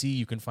 DTC.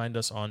 You can find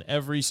us on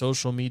every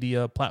social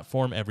media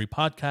platform, every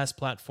podcast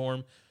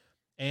platform,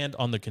 and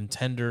on the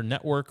Contender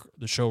Network.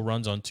 The show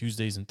runs on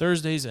Tuesdays and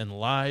Thursdays and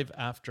live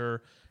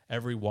after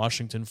every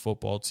Washington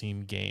football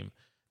team game.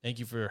 Thank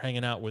you for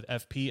hanging out with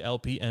FP,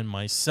 LP, and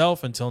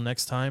myself. Until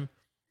next time,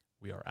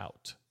 we are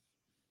out.